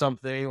got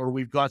something or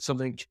we've got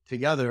something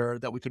together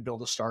that we could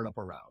build a startup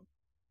around.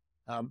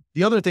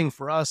 The other thing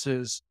for us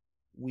is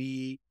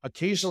we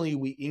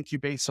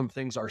incubate some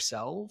things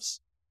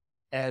ourselves,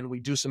 and we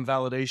do some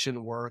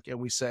validation work, and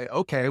we say,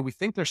 okay, we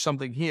think there's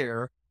something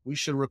here. We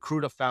should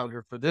recruit a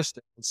founder for this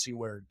thing and see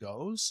where it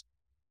goes.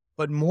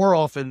 But more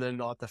often than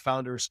not, the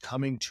founder's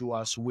coming to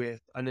us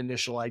with an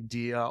initial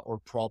idea or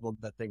problem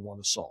that they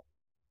want to solve.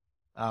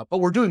 But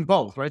we're doing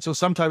both, right? So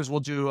sometimes we'll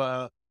do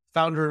a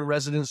founder in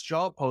residence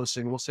job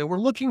posting. We'll say, we're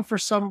looking for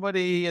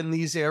somebody in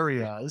these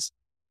areas.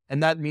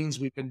 And that means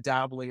we've been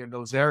dabbling in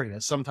those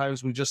areas.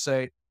 Sometimes we just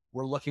say,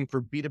 we're looking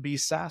for B2B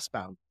SaaS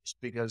founders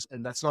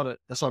and that's not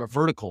a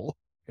vertical.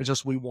 It's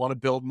just, we want to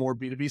build more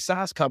B2B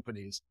SaaS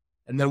companies.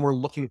 And then we're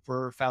looking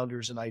for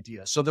founders and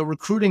ideas. So the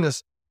recruiting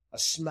is a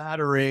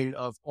smattering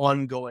of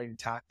ongoing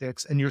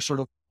tactics, and you're sort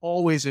of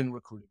always in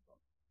recruiting mode.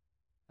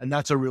 And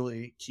that's a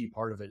really key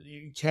part of it.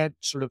 You can't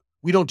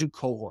we don't do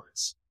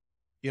cohorts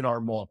in our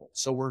model.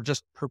 So we're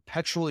just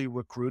perpetually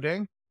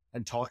recruiting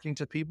and talking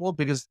to people,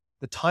 because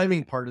the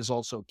timing part is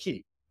also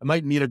key. I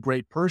might meet a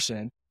great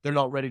person. They're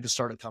not ready to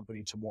start a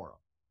company tomorrow.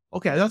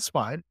 Okay, that's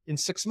fine. In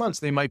 6 months,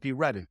 they might be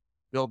ready.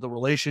 Build the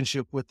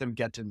relationship with them,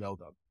 get to know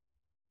them.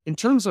 In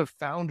terms of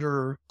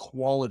founder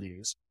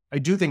qualities, I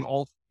do think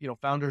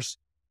founders,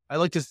 I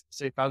like to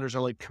say founders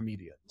are like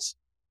comedians.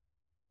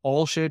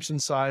 All shapes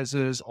and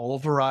sizes, all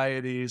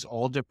varieties,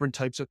 all different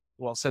types of,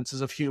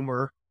 senses of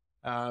humor.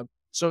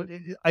 So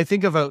I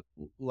think about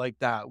like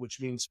that,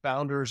 which means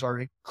founders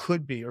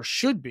could be or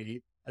should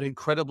be an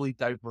incredibly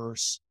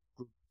diverse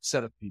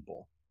set of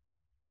people.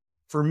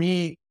 For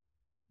me,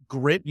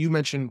 grit, you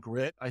mentioned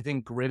grit. I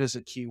think grit is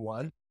a key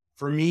one.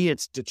 For me,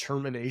 it's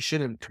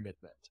determination and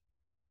commitment.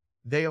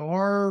 They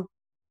are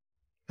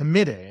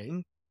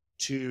committing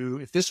to,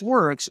 if this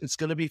works, it's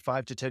going to be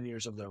 5 to 10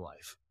 years of their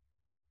life.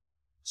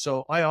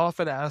 So I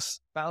often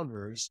ask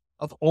founders,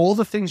 of all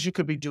the things you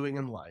could be doing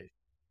in life,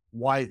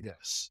 why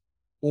this?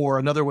 Or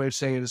another way of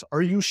saying it is,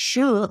 are you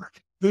sure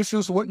this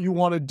is what you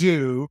want to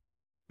do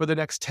for the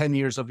next 10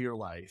 years of your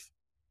life?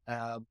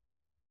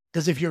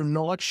 Because if you're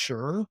not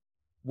sure,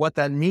 what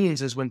that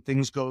means is when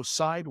things go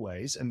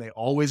sideways, and they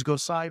always go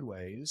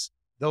sideways,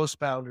 those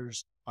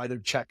founders either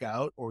check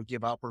out or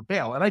give up or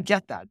bail. And I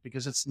get that,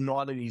 because it's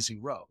not an easy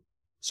road.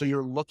 So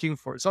you're looking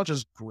for, it's not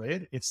just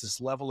grit, it's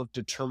this level of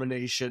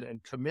determination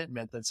and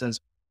commitment that says,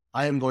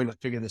 I am going to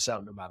figure this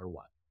out no matter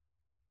what.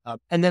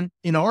 And then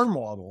in our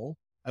model,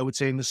 I would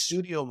say in the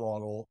studio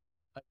model,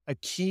 a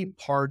key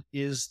part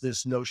is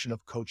this notion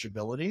of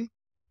coachability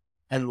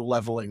and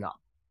leveling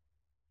up.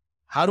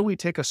 How do we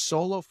take a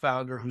solo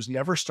founder who's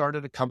never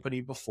started a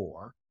company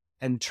before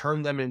and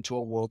turn them into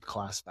a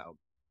world-class founder?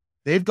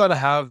 They've got to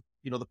have,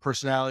 the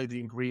personality, the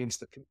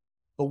ingredients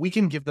but we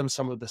can give them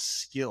some of the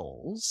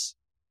skills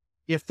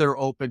if they're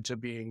open to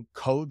being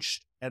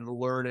coached and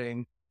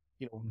learning,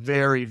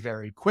 very,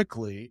 very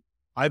quickly.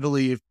 I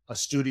believe a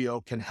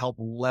studio can help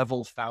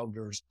level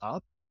founders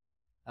up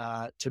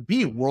to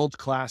be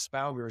world-class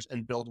founders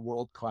and build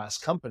world-class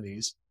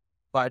companies.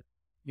 But,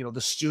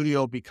 the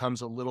studio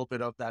becomes a little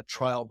bit of that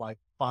trial by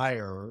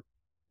fire,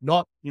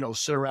 not,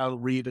 sit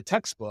around, read a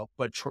textbook,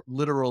 but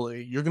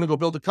literally you're going to go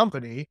build a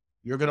company.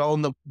 You're going to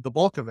own the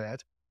bulk of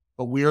it,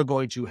 but we are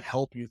going to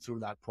help you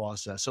through that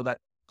process. So that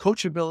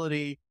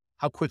coachability,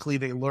 how quickly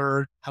they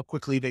learn, how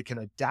quickly they can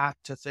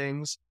adapt to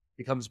things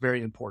becomes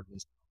very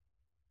important.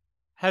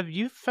 Have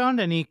you found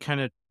any kind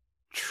of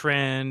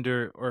trend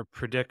or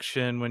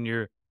prediction when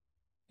you're,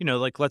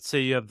 like, let's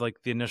say you have like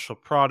the initial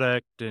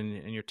product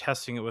and you're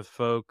testing it with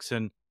folks.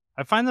 And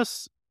I find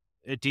this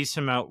a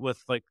decent amount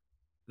with like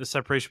the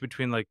separation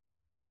between like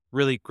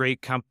really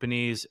great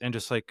companies and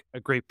just like a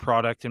great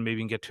product and maybe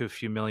you can get to a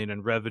few million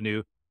in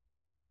revenue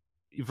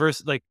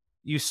versus like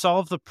you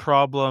solve the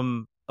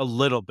problem a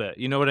little bit.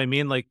 You know what I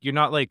mean? Like you're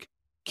not like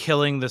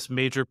killing this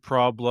major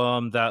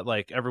problem that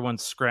like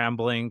everyone's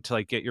scrambling to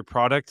like get your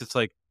product. It's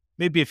like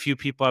maybe a few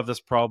people have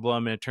this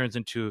problem and it turns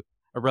into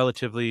a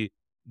relatively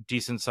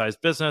decent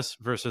sized business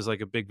versus like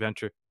a big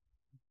venture.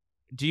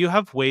 Do you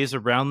have ways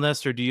around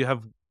this, or do you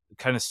have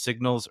kind of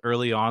signals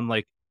early on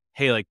like,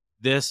 hey, like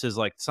this is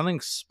like something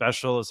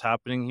special is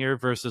happening here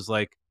versus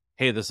like,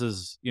 hey, this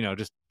is,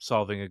 just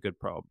solving a good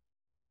problem?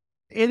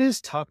 It is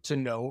tough to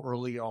know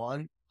early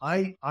on.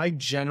 I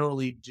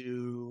generally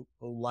do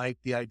like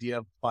the idea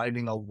of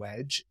finding a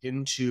wedge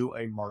into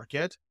a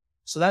market.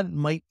 So that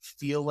might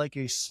feel like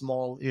a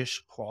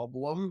small-ish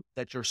problem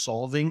that you're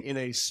solving in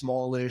a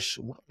smallish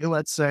way,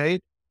 let's say,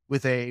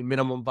 with a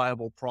minimum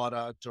viable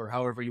product or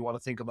however you want to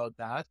think about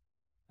that.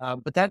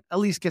 But that at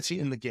least gets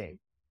you in the game,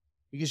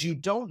 because you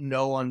don't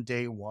know on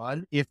day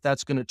one if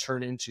that's going to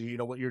turn into,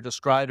 what you're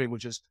describing,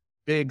 which is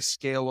big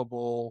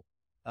scalable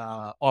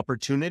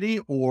opportunity,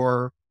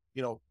 or,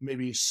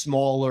 maybe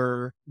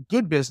smaller,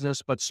 good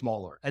business, but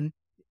smaller. And,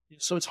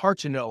 So it's hard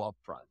to know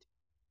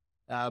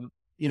upfront.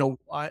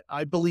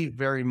 I believe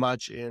very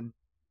much in,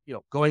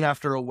 going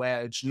after a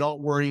wedge, not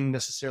worrying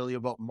necessarily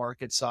about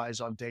market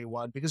size on day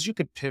one, because you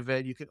could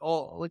pivot, you could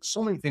all like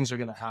so many things are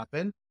going to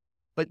happen,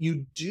 but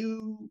you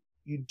do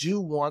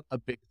want a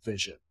big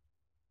vision.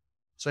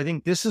 So I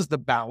think this is the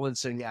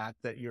balancing act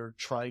that you're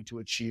trying to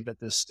achieve at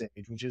this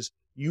stage, which is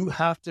you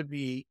have to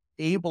be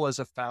able as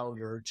a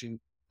founder to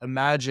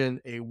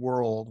imagine a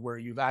world where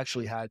you've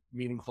actually had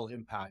meaningful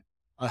impact,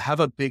 have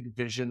a big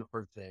vision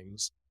for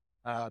things,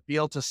 be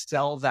able to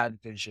sell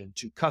that vision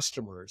to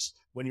customers.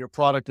 When your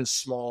product is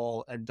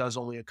small and does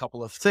only a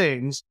couple of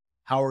things,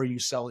 how are you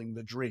selling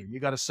the dream? You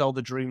got to sell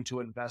the dream to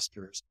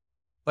investors.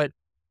 But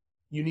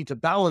you need to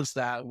balance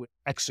that with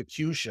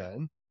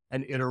execution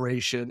and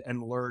iteration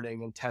and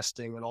learning and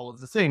testing and all of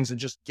the things and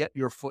just get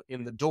your foot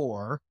in the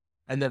door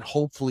and then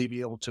hopefully be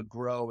able to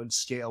grow and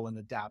scale and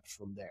adapt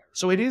from there.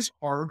 So it is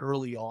hard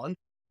early on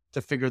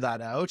to figure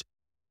that out.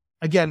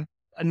 Again,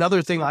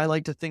 another thing I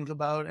like to think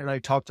about and I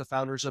talk to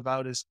founders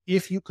about is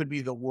if you could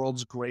be the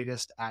world's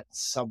greatest at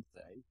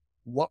something,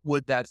 what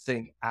would that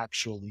thing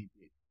actually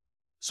be?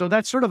 So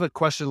that's sort of a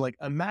question like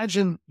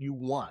imagine you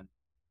won,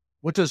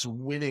 what does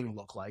winning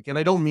look like? And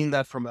I don't mean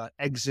that from an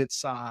exit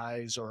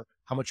size or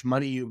how much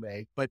money you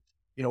make, but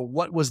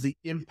what was the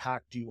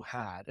impact you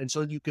had? And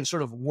so you can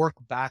sort of work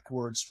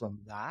backwards from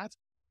that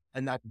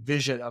and that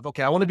vision of,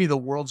 okay, I want to be the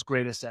world's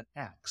greatest at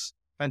X.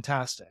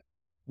 Fantastic.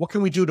 What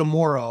can we do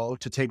tomorrow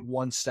to take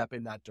one step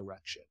in that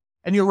direction?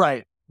 And you're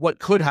right. What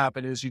could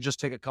happen is you just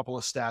take a couple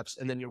of steps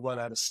and then you run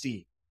out of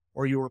steam,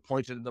 or you were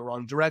pointed in the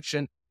wrong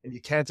direction and you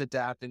can't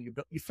adapt and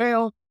you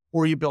fail,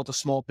 or you built a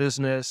small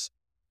business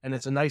and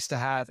it's a nice to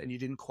have, and you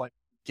didn't quite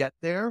get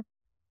there.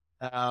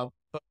 But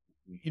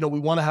we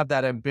want to have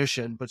that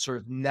ambition, but sort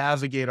of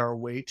navigate our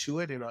way to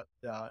it in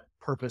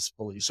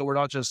purposefully. So we're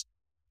not just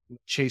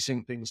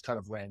chasing things kind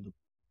of random.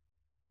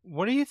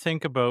 What do you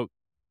think about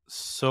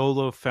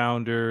solo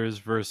founders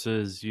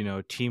versus,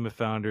 team of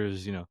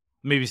founders?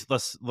 Maybe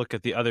let's look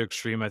at the other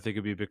extreme. I think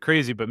it'd be a bit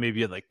crazy, but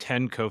maybe like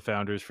 10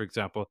 co-founders, for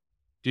example.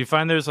 Do you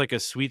find there's like a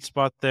sweet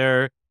spot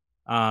there?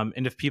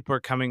 And if people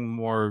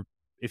are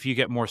if you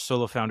get more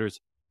solo founders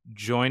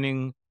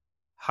joining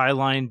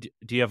Highline,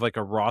 do you have like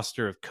a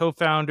roster of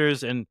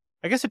co-founders? And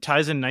I guess it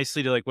ties in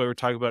nicely to like what we were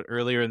talking about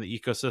earlier in the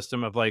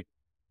ecosystem of like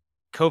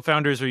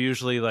co-founders are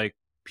usually like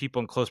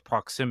people in close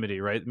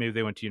proximity, right? Maybe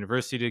they went to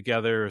university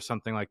together or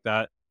something like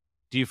that.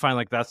 Do you find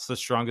like that's the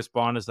strongest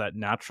bond? Is that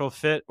natural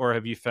fit? Or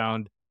have you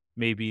found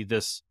maybe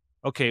this,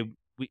 okay,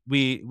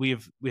 we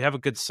have a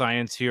good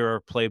science here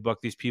or playbook.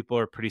 These people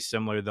are pretty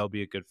similar. They'll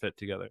be a good fit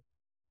together.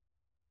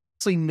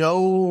 Actually,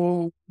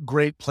 no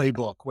great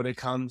playbook when it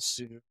comes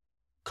to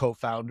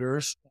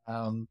co-founders.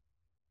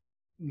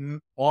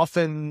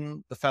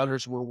 Often the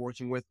founders we're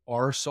working with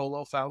are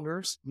solo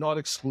founders, not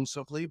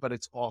exclusively, but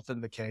it's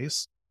often the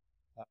case.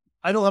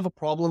 I don't have a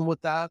problem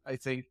with that. I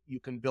think you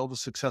can build a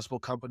successful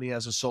company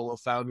as a solo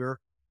founder.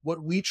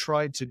 What we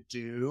try to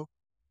do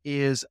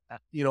is,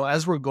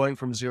 as we're going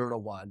from 0 to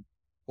 1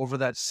 over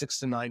that 6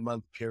 to 9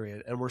 month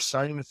period, and we're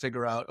starting to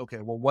figure out, okay,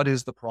 well, what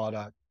is the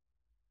product?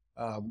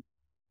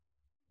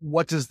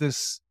 What does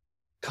this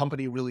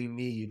company really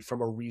need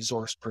from a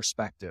resource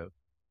perspective?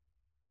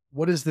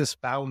 What is this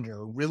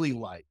founder really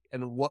like?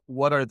 And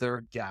what are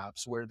their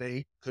gaps where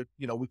they could,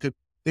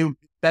 they would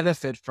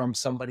benefit from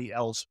somebody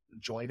else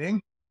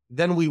joining?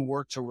 Then we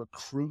work to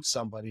recruit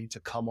somebody to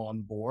come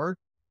on board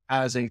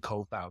as a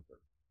co-founder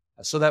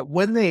so that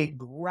when they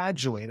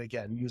graduate,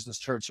 again, use this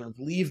term, sort of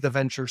leave the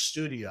venture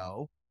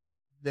studio,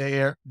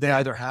 they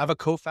either have a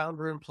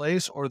co-founder in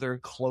place or they're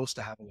close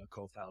to having a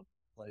co-founder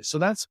in place.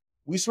 So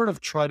we sort of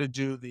try to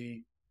do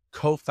the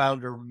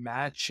co-founder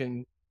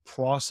matching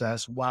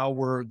process while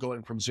we're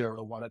going from 0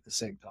 to 1 at the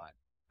same time,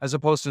 as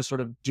opposed to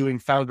sort of doing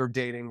founder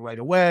dating right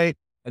away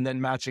and then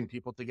matching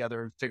people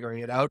together and figuring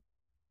it out.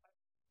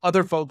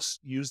 Other folks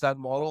use that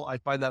model. I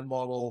find that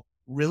model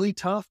really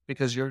tough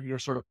because you're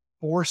sort of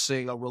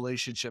forcing a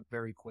relationship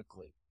very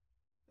quickly.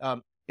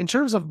 In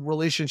terms of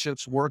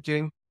relationships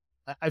working,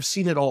 I've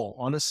seen it all.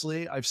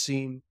 Honestly, I've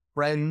seen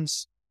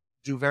friends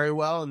do very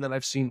well, and then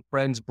I've seen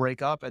friends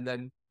break up, and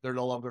then they're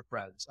no longer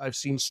friends. I've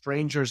seen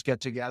strangers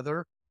get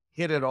together,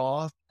 hit it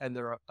off, and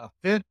they're a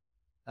fit,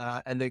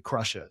 and they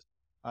crush it.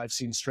 I've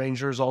seen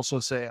strangers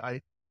also say,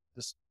 I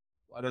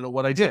don't know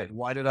what I did.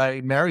 Why did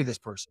I marry this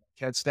person? I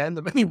can't stand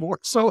them anymore.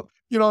 So,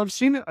 I've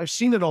seen it. I've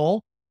seen it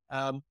all.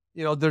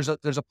 There's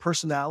a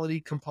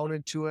personality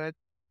component to it,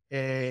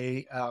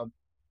 a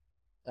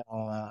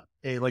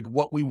like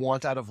what we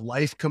want out of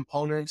life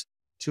component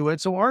to it.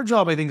 So our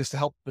job, I think, is to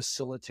help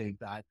facilitate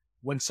that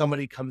when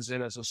somebody comes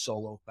in as a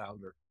solo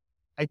founder.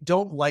 I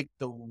don't like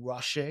the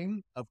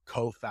rushing of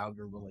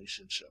co-founder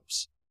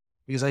relationships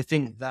because I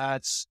think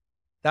that's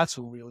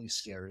really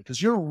scary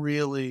because you're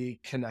really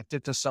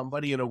connected to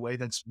somebody in a way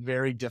that's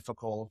very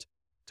difficult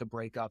to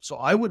break up. So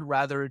I would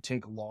rather it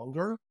take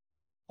longer,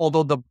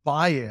 although the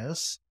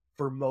bias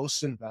for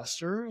most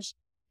investors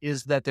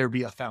is that there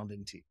be a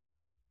founding team.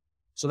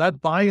 So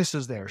that bias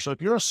is there. So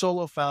if you're a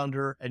solo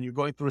founder and you're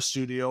going through a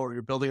studio or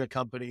you're building a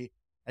company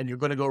and you're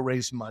going to go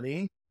raise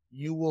money,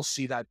 you will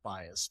see that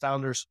bias.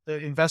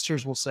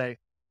 Investors will say,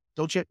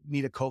 don't you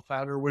need a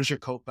co-founder? Where's your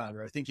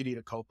co-founder? I think you need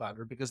a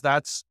co-founder, because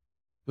that's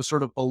the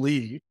sort of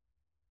belief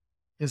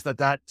is that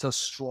that's a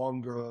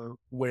stronger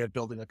way of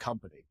building a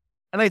company.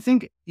 And I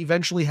think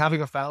eventually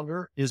having a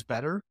founder is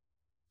better.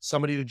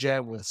 Somebody to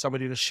jam with,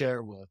 somebody to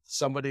share with,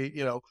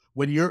 somebody,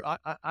 when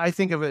I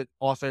think of it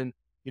often,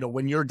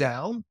 when you're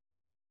down,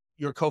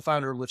 your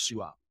co-founder lifts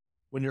you up.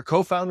 When your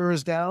co-founder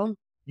is down,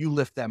 you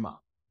lift them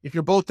up. If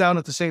you're both down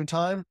at the same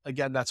time,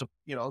 again,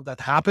 that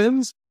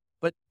happens,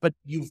 but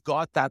you've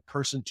got that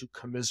person to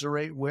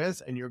commiserate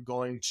with, and you're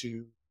going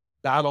to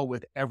battle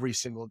with every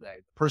single day.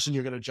 The person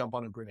you're going to jump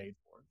on a grenade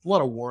for. A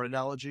lot of war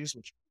analogies,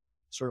 which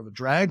sort of a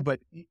drag, but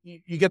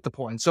you get the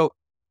point. So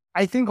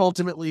I think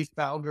ultimately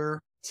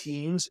founder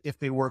teams, if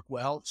they work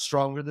well,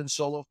 stronger than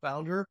solo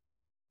founder,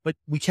 but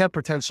we can't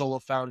pretend solo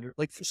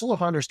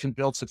founders can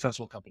build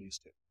successful companies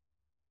too.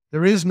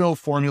 There is no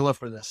formula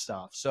for this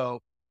stuff.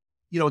 So,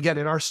 again,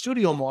 in our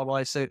studio model,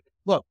 I say,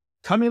 look,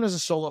 come in as a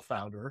solo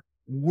founder.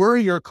 We're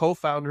your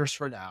co-founders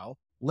for now.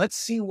 Let's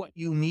see what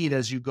you need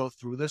as you go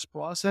through this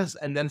process,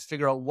 and then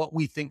figure out what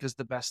we think is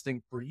the best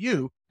thing for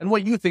you and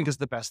what you think is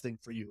the best thing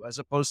for you, as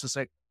opposed to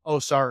say, oh,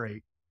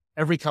 sorry,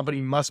 every company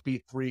must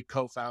be 3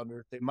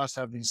 co-founders. They must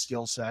have these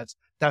skill sets.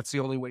 That's the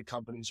only way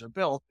companies are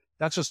built.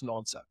 That's just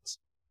nonsense.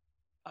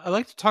 I'd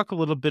like to talk a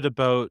little bit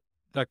about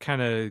that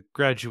kind of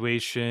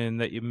graduation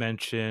that you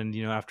mentioned,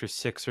 after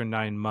 6 or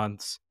 9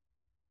 months.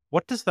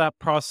 What does that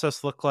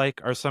process look like?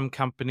 Are some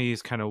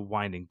companies kind of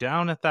winding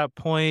down at that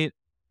point?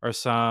 Are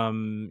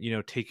some,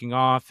 taking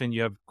off and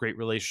you have great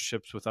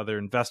relationships with other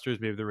investors?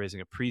 Maybe they're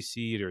raising a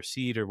pre-seed or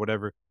seed or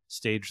whatever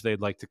stage they'd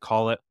like to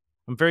call it.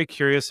 I'm very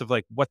curious of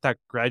like what that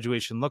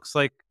graduation looks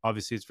like.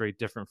 Obviously, it's very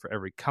different for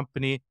every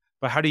company,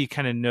 but how do you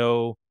kind of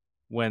know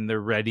when they're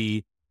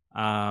ready?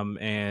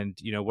 And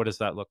what does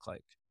that look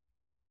like?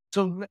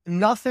 So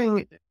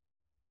nothing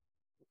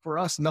for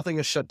us, nothing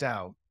is shut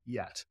down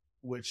yet,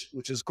 which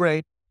is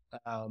great.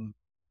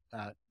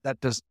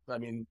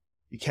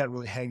 You can't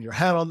really hang your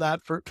hat on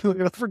that for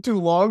for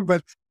too long,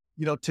 but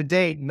to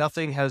date,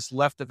 nothing has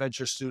left the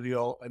venture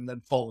studio and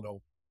then fallen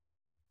over.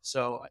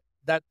 So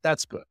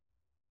that's good.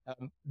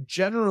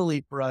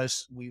 Generally for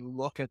us, we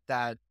look at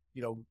that,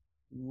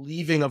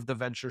 leaving of the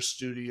venture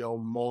studio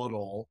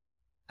model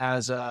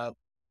as a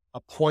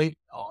point.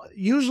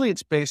 Usually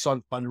it's based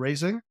on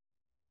fundraising.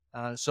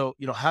 So,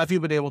 have you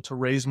been able to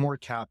raise more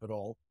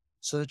capital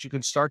so that you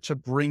can start to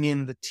bring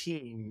in the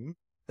team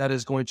that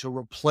is going to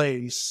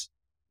replace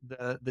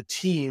the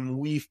team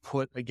we've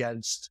put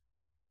against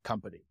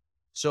company?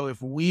 So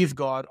if we've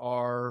got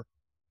our,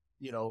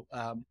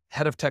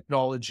 head of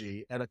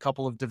technology and a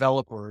couple of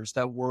developers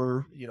that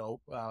we're,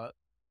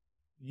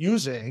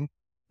 using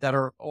that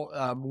are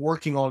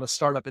working on a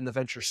startup in the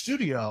venture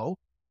studio,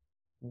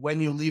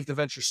 when you leave the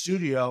venture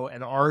studio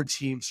and our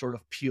team sort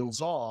of peels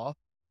off,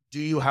 do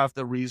you have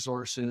the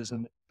resources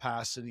and the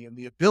capacity and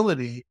the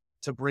ability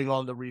to bring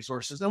on the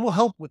resources? And we'll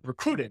help with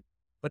recruiting.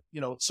 But,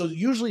 so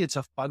usually it's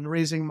a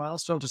fundraising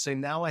milestone to say,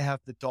 now I have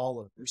the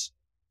dollars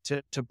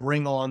to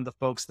bring on the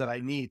folks that I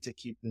need to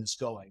keep this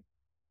going.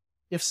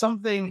 If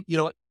something,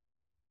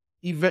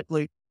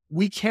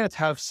 we can't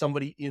have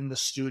somebody in the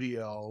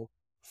studio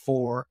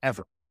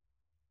forever,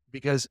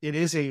 because it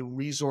is a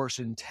resource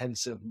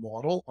intensive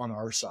model on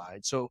our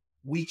side. So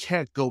we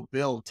can't go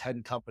build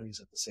 10 companies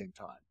at the same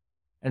time.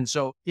 And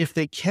so if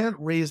they can't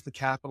raise the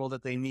capital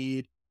that they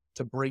need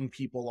to bring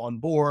people on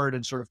board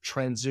and sort of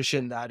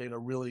transition that in a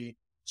really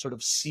sort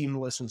of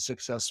seamless and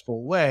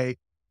successful way,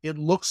 it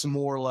looks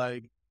more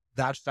like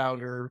that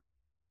founder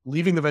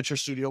leaving the venture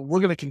studio. We're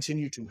going to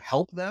continue to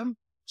help them,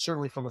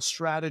 certainly from a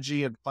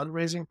strategy and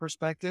fundraising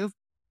perspective,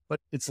 but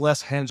it's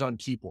less hands-on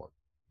keyboard.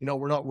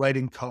 We're not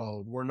writing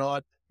code. We're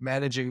not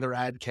managing their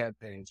ad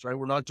campaigns, right?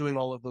 We're not doing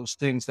all of those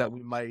things that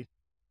we might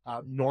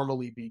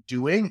normally be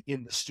doing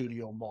in the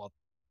studio model.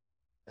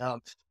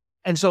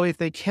 And so if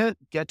they can't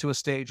get to a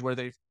stage where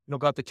they've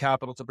got the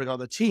capital to bring on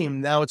the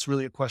team, now it's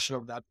really a question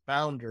of that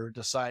founder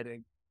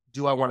deciding,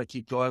 do I want to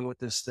keep going with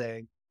this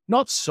thing?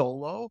 Not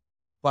solo,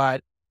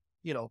 but,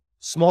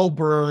 small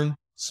burn,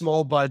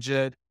 small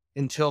budget,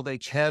 until they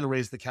can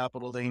raise the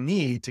capital they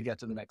need to get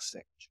to the next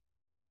stage.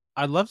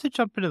 I'd love to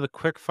jump into the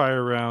quick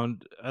fire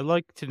round. I'd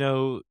like to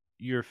know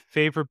your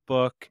favorite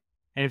book.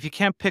 And if you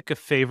can't pick a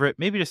favorite,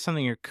 maybe just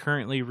something you're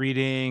currently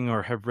reading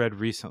or have read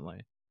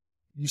recently.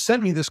 You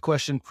sent me this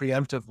question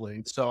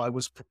preemptively, so I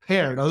was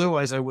prepared.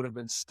 Otherwise, I would have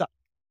been stuck.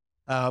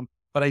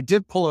 But I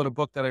did pull out a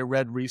book that I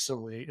read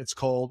recently. It's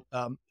called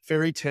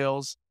Fairy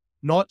Tales.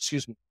 Not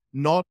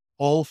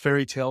all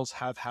fairy tales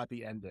have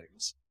happy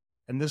endings.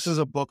 And this is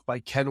a book by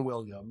Ken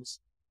Williams,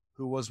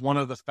 who was one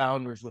of the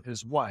founders with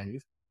his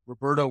wife,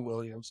 Roberta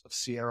Williams, of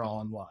Sierra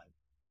Online.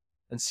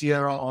 And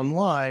Sierra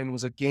Online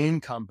was a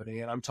game company.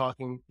 And I'm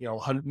talking,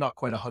 not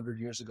quite 100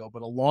 years ago,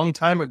 but a long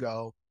time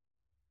ago.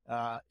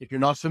 If you're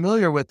not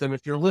familiar with them,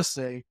 if you're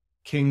listening,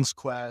 King's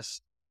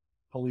Quest,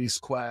 Police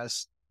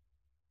Quest,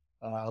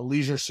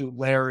 Leisure Suit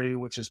Larry,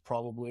 which is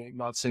probably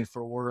not safe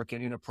for work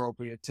and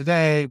inappropriate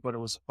today, but it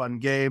was a fun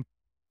game.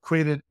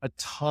 created a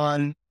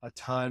ton of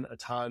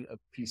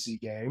PC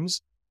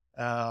games.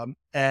 And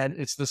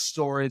it's the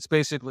story. It's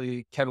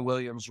basically Ken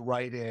Williams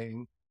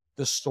writing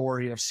the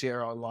story of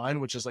Sierra Online,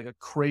 which is like a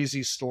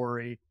crazy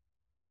story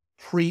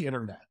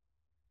pre-internet,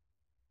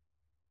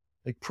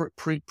 like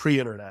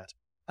pre-internet.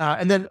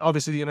 And then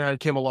obviously the internet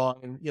came along,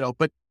 and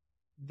but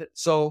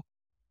so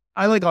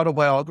I like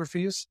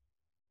autobiographies,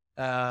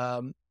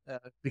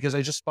 because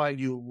I just find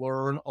you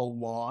learn a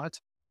lot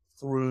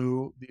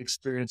through the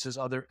experiences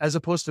other, as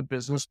opposed to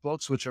business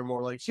books, which are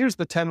more like, here's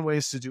the 10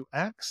 ways to do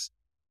X.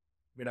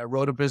 I mean, I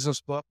wrote a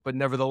business book, but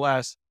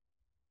nevertheless,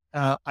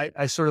 I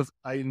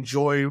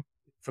enjoy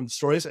from the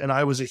stories, and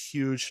I was a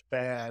huge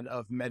fan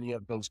of many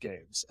of those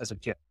games as a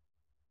kid.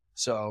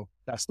 So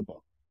that's the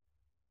book.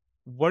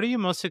 What are you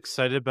most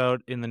excited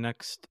about in the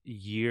next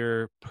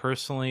year,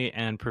 personally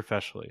and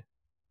professionally?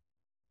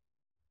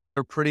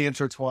 They're pretty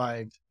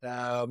intertwined.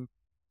 In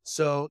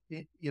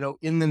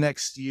the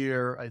next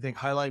year, I think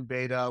Highline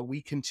Beta,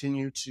 we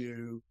continue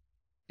to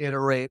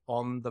iterate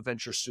on the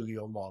venture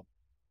studio model.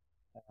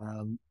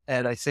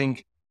 And I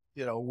think,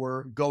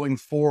 we're going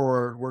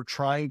forward, we're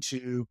trying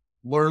to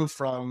learn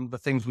from the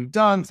things we've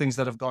done, things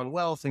that have gone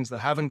well, things that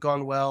haven't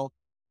gone well.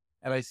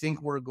 And I think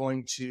we're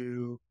going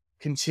to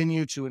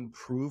continue to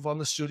improve on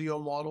the studio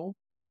model.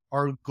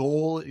 Our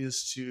goal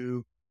is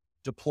to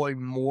deploy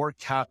more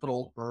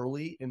capital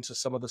early into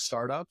some of the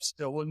startups.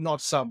 Well,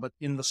 not some, but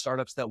in the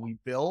startups that we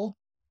build,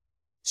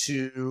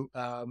 to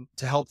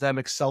help them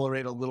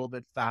accelerate a little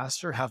bit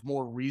faster, have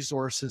more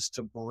resources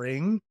to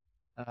bring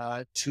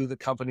to the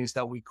companies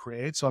that we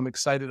create. So I'm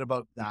excited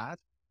about that.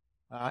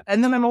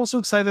 And then I'm also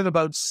excited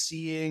about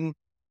seeing,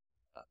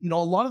 a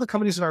lot of the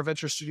companies in our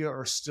venture studio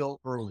are still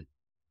early.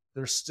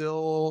 They're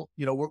still,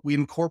 we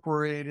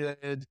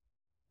incorporated,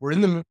 we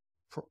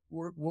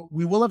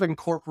will have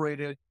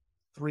incorporated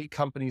 3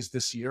 companies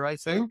this year, I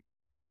think.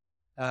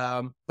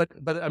 But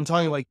I'm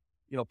talking like,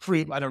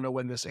 I don't know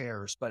when this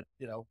airs, but,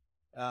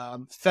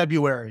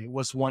 February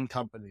was one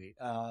company.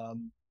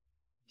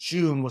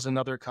 June was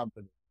another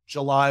company.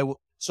 July.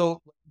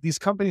 So these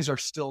companies are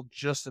still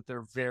just at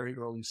their very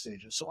early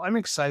stages. So I'm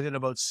excited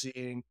about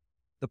seeing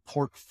the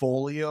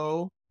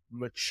portfolio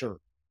mature.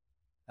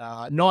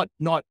 Not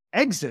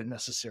exit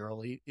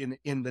necessarily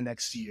in the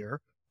next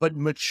year, but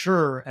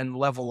mature and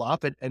level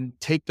up and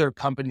take their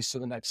companies to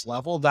the next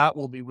level. That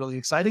will be really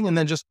exciting. And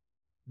then just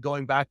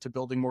going back to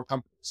building more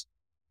companies.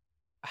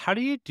 How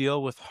do you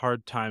deal with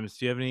hard times?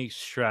 Do you have any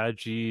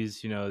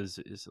strategies? Is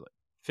it like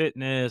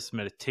fitness,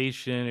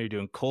 meditation? Are you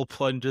doing cold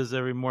plunges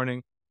every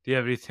morning? Do you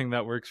have anything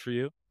that works for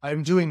you?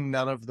 I'm doing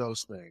none of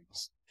those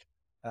things.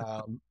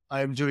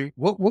 I'm doing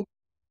what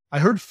I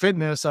heard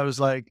fitness. I was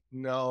like,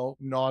 no,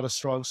 not a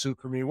strong suit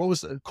for me. What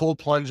was cold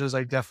plunges?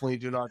 I definitely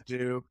do not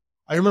do.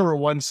 I remember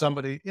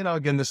somebody,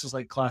 again, this is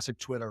like classic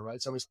Twitter,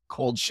 right? Somebody's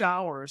cold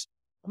showers.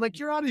 I'm like,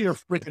 you're out of your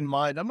freaking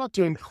mind. I'm not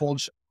doing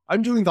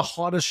I'm doing the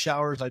hottest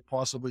showers I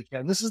possibly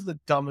can. This is the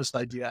dumbest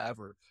idea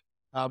ever.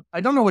 I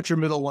don't know what your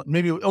middle one,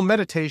 maybe,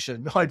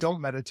 meditation. No, I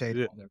don't meditate.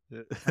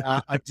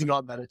 Yeah. I do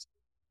not meditate.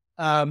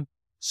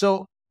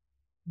 So,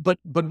 but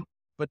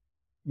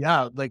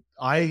yeah, like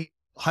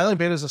Highline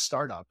Beta is a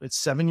startup. It's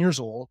 7 years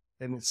old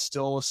and it's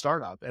still a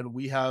startup, and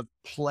we have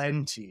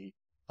plenty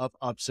of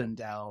ups and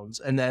downs.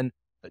 And then,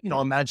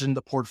 imagine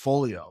the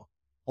portfolio,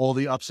 all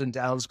the ups and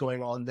downs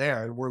going on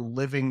there. And we're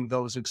living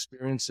those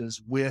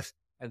experiences with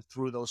and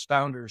through those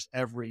founders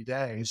every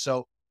day.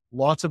 So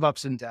lots of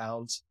ups and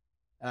downs.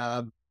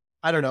 I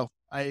don't know.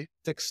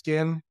 Thick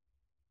skin,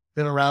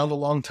 been around a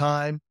long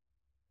time.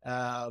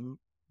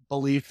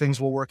 Believe things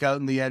will work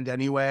out in the end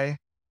anyway.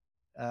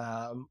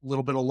 A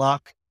little bit of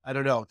luck. I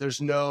don't know.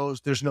 There's no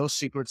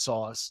secret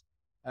sauce.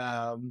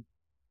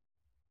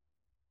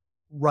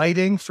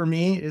 Writing for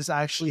me is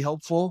actually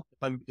helpful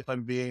if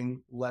I'm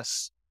being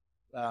less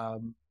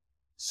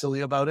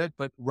silly about it.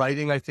 But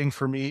writing, I think,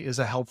 for me is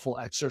a helpful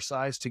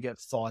exercise to get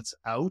thoughts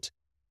out.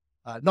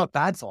 Not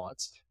bad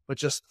thoughts, but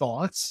just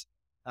thoughts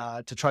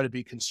to try to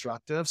be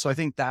constructive. So I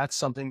think that's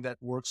something that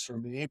works for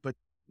me. But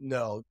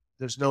no,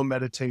 there's no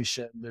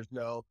meditation.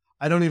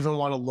 I don't even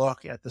want to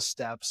look at the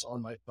steps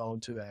on my phone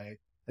today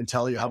and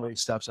tell you how many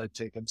steps I've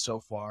taken so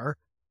far.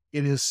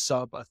 It is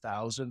sub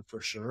 1,000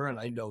 for sure. And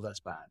I know that's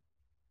bad.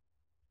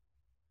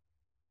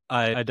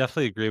 I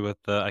definitely agree with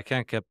I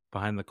can't get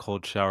behind the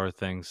cold shower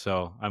thing,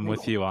 so I'm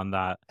with you on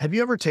that. Have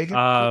you ever taken a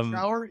cold Um,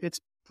 shower? It's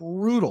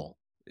brutal.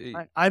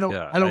 y I don't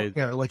yeah, I don't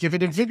care. Like, if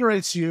it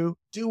invigorates you,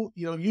 you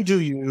do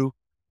you,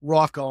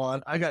 rock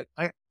on.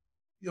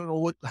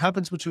 What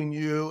happens between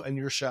you and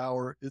your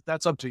shower,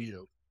 that's up to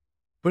you.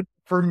 But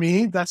for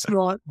me, that's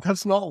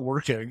not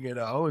working,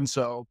 And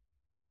so,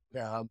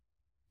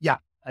 yeah,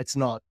 that's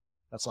not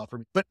for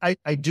me. But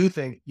I do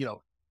think,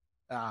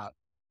 uh,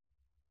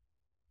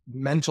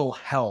 mental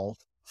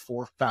health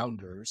for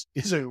founders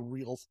is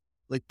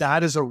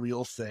that is a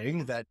real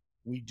thing that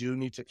we do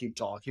need to keep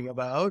talking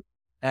about.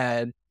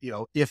 And,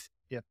 if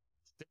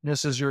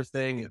fitness is your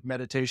thing, if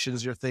meditation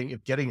is your thing,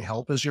 if getting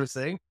help is your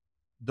thing,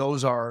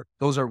 those are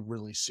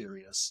really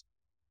serious.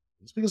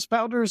 It's because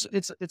founders,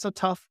 it's a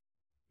tough,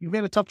 you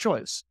made a tough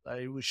choice.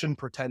 We shouldn't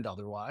pretend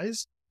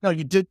otherwise. Now,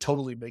 you did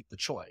totally make the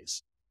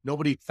choice.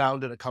 Nobody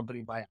founded a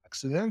company by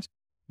accident.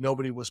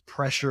 Nobody was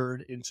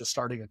pressured into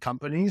starting a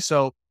company.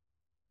 So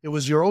it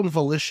was your own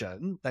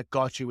volition that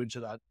got you into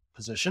that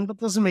position, but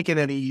doesn't make it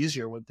any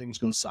easier when things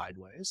go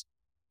sideways.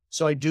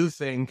 So I do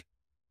think,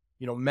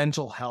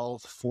 mental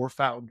health for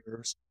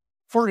founders,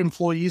 for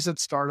employees at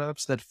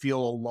startups that feel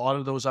a lot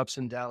of those ups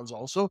and downs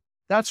also,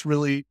 that's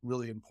really,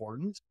 really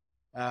important.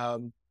 I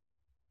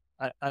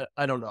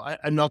don't know.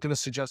 I'm not going to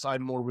suggest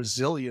I'm more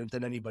resilient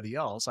than anybody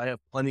else. I have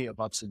plenty of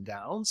ups and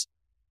downs,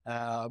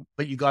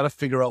 but you got to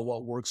figure out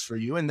what works for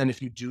you. And then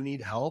if you do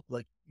need help,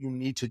 like you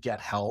need to get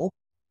help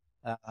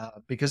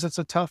because it's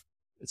a tough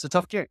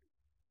gig.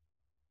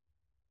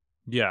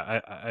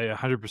 Yeah, I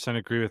 100%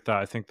 agree with that.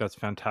 I think that's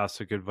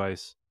fantastic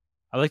advice.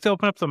 I'd like to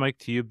open up the mic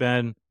to you,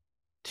 Ben,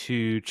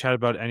 to chat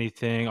about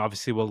anything.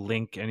 Obviously, we'll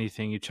link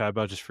anything you chat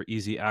about just for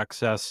easy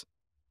access.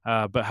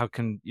 But how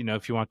can,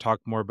 if you want to talk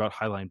more about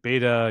Highline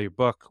Beta, your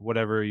book,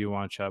 whatever you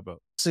want to chat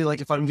about. See,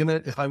 like if I'm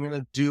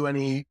gonna do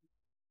any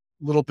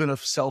little bit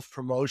of self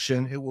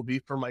promotion, it will be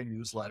for my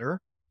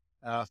newsletter,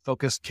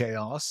 Focused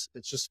Chaos.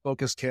 It's just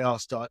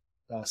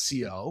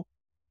focusedchaos.co.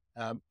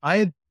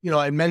 I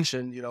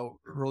mentioned,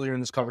 earlier in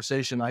this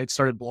conversation, I had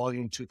started blogging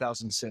in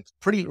 2006,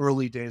 pretty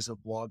early days of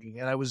blogging,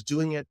 and I was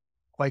doing it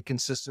quite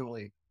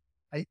consistently.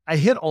 I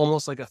hit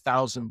almost like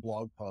 1,000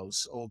 blog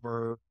posts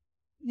over,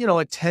 a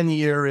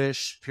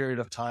 10-year-ish period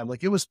of time.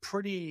 Like it was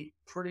pretty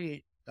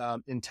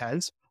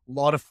intense, a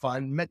lot of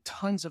fun, met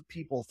tons of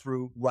people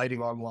through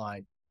writing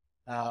online.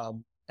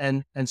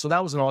 And so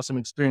that was an awesome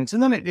experience.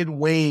 And then it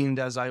waned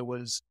as I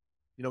was,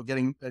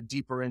 getting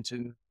deeper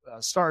into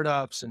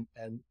startups and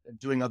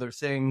doing other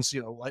things.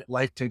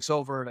 Life takes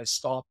over and I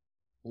stopped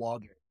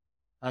blogging.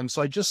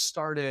 So I just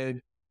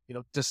started,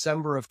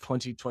 December of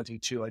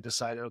 2022. I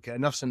decided, okay,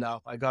 enough's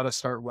enough. I got to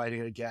start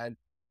writing again.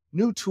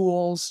 New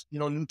tools,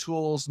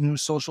 new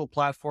social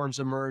platforms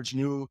emerge,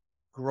 new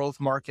growth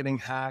marketing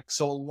hacks.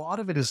 So a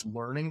lot of it is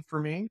learning for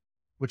me,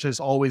 which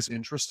is always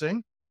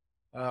interesting.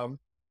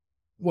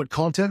 What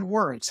content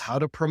works, how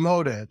to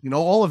promote it,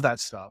 all of that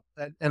stuff.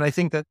 And I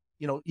think that,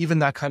 even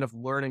that kind of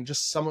learning,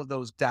 just some of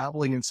those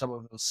dabbling in some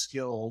of those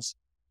skills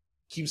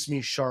keeps me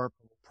sharp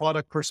from a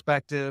product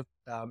perspective,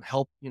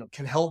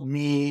 can help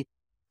me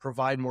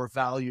provide more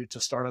value to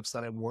startups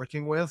that I'm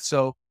working with.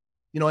 So,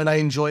 and I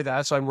enjoy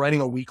that. So I'm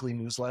writing a weekly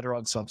newsletter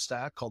on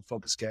Substack called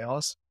Focus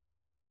Chaos.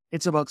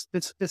 It's a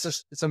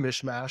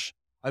mishmash.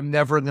 I'm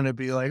never going to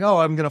be like, oh,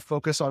 I'm going to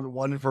focus on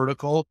one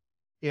vertical.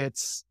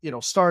 It's,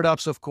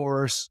 startups, of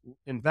course,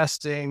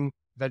 investing,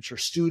 venture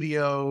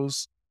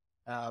studios.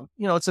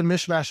 It's a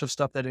mishmash of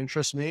stuff that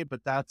interests me, but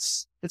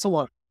it's a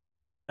lot.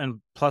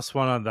 And plus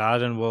one on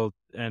that, and we'll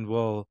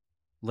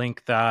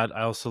link that.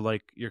 I also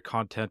like your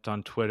content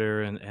on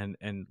Twitter and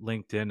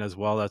LinkedIn as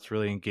well. That's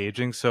really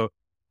engaging. So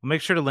I'll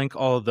make sure to link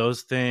all of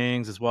those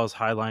things as well as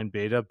Highline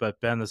Beta.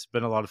 But Ben, this has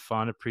been a lot of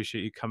fun.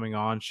 Appreciate you coming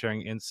on,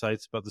 sharing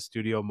insights about the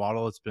studio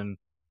model. It's been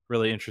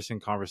really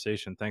interesting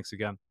conversation. Thanks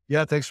again.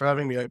 Yeah, thanks for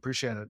having me. I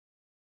appreciate it.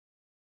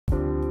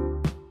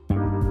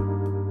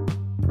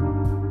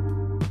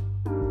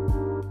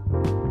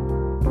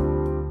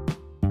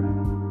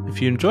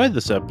 If you enjoyed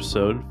this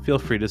episode, feel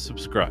free to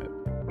subscribe,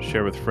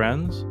 share with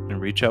friends, and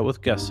reach out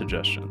with guest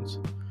suggestions.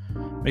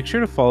 Make sure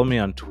to follow me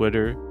on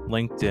Twitter,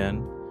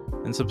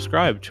 LinkedIn, and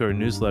subscribe to our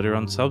newsletter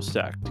on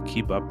Substack to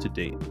keep up to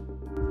date.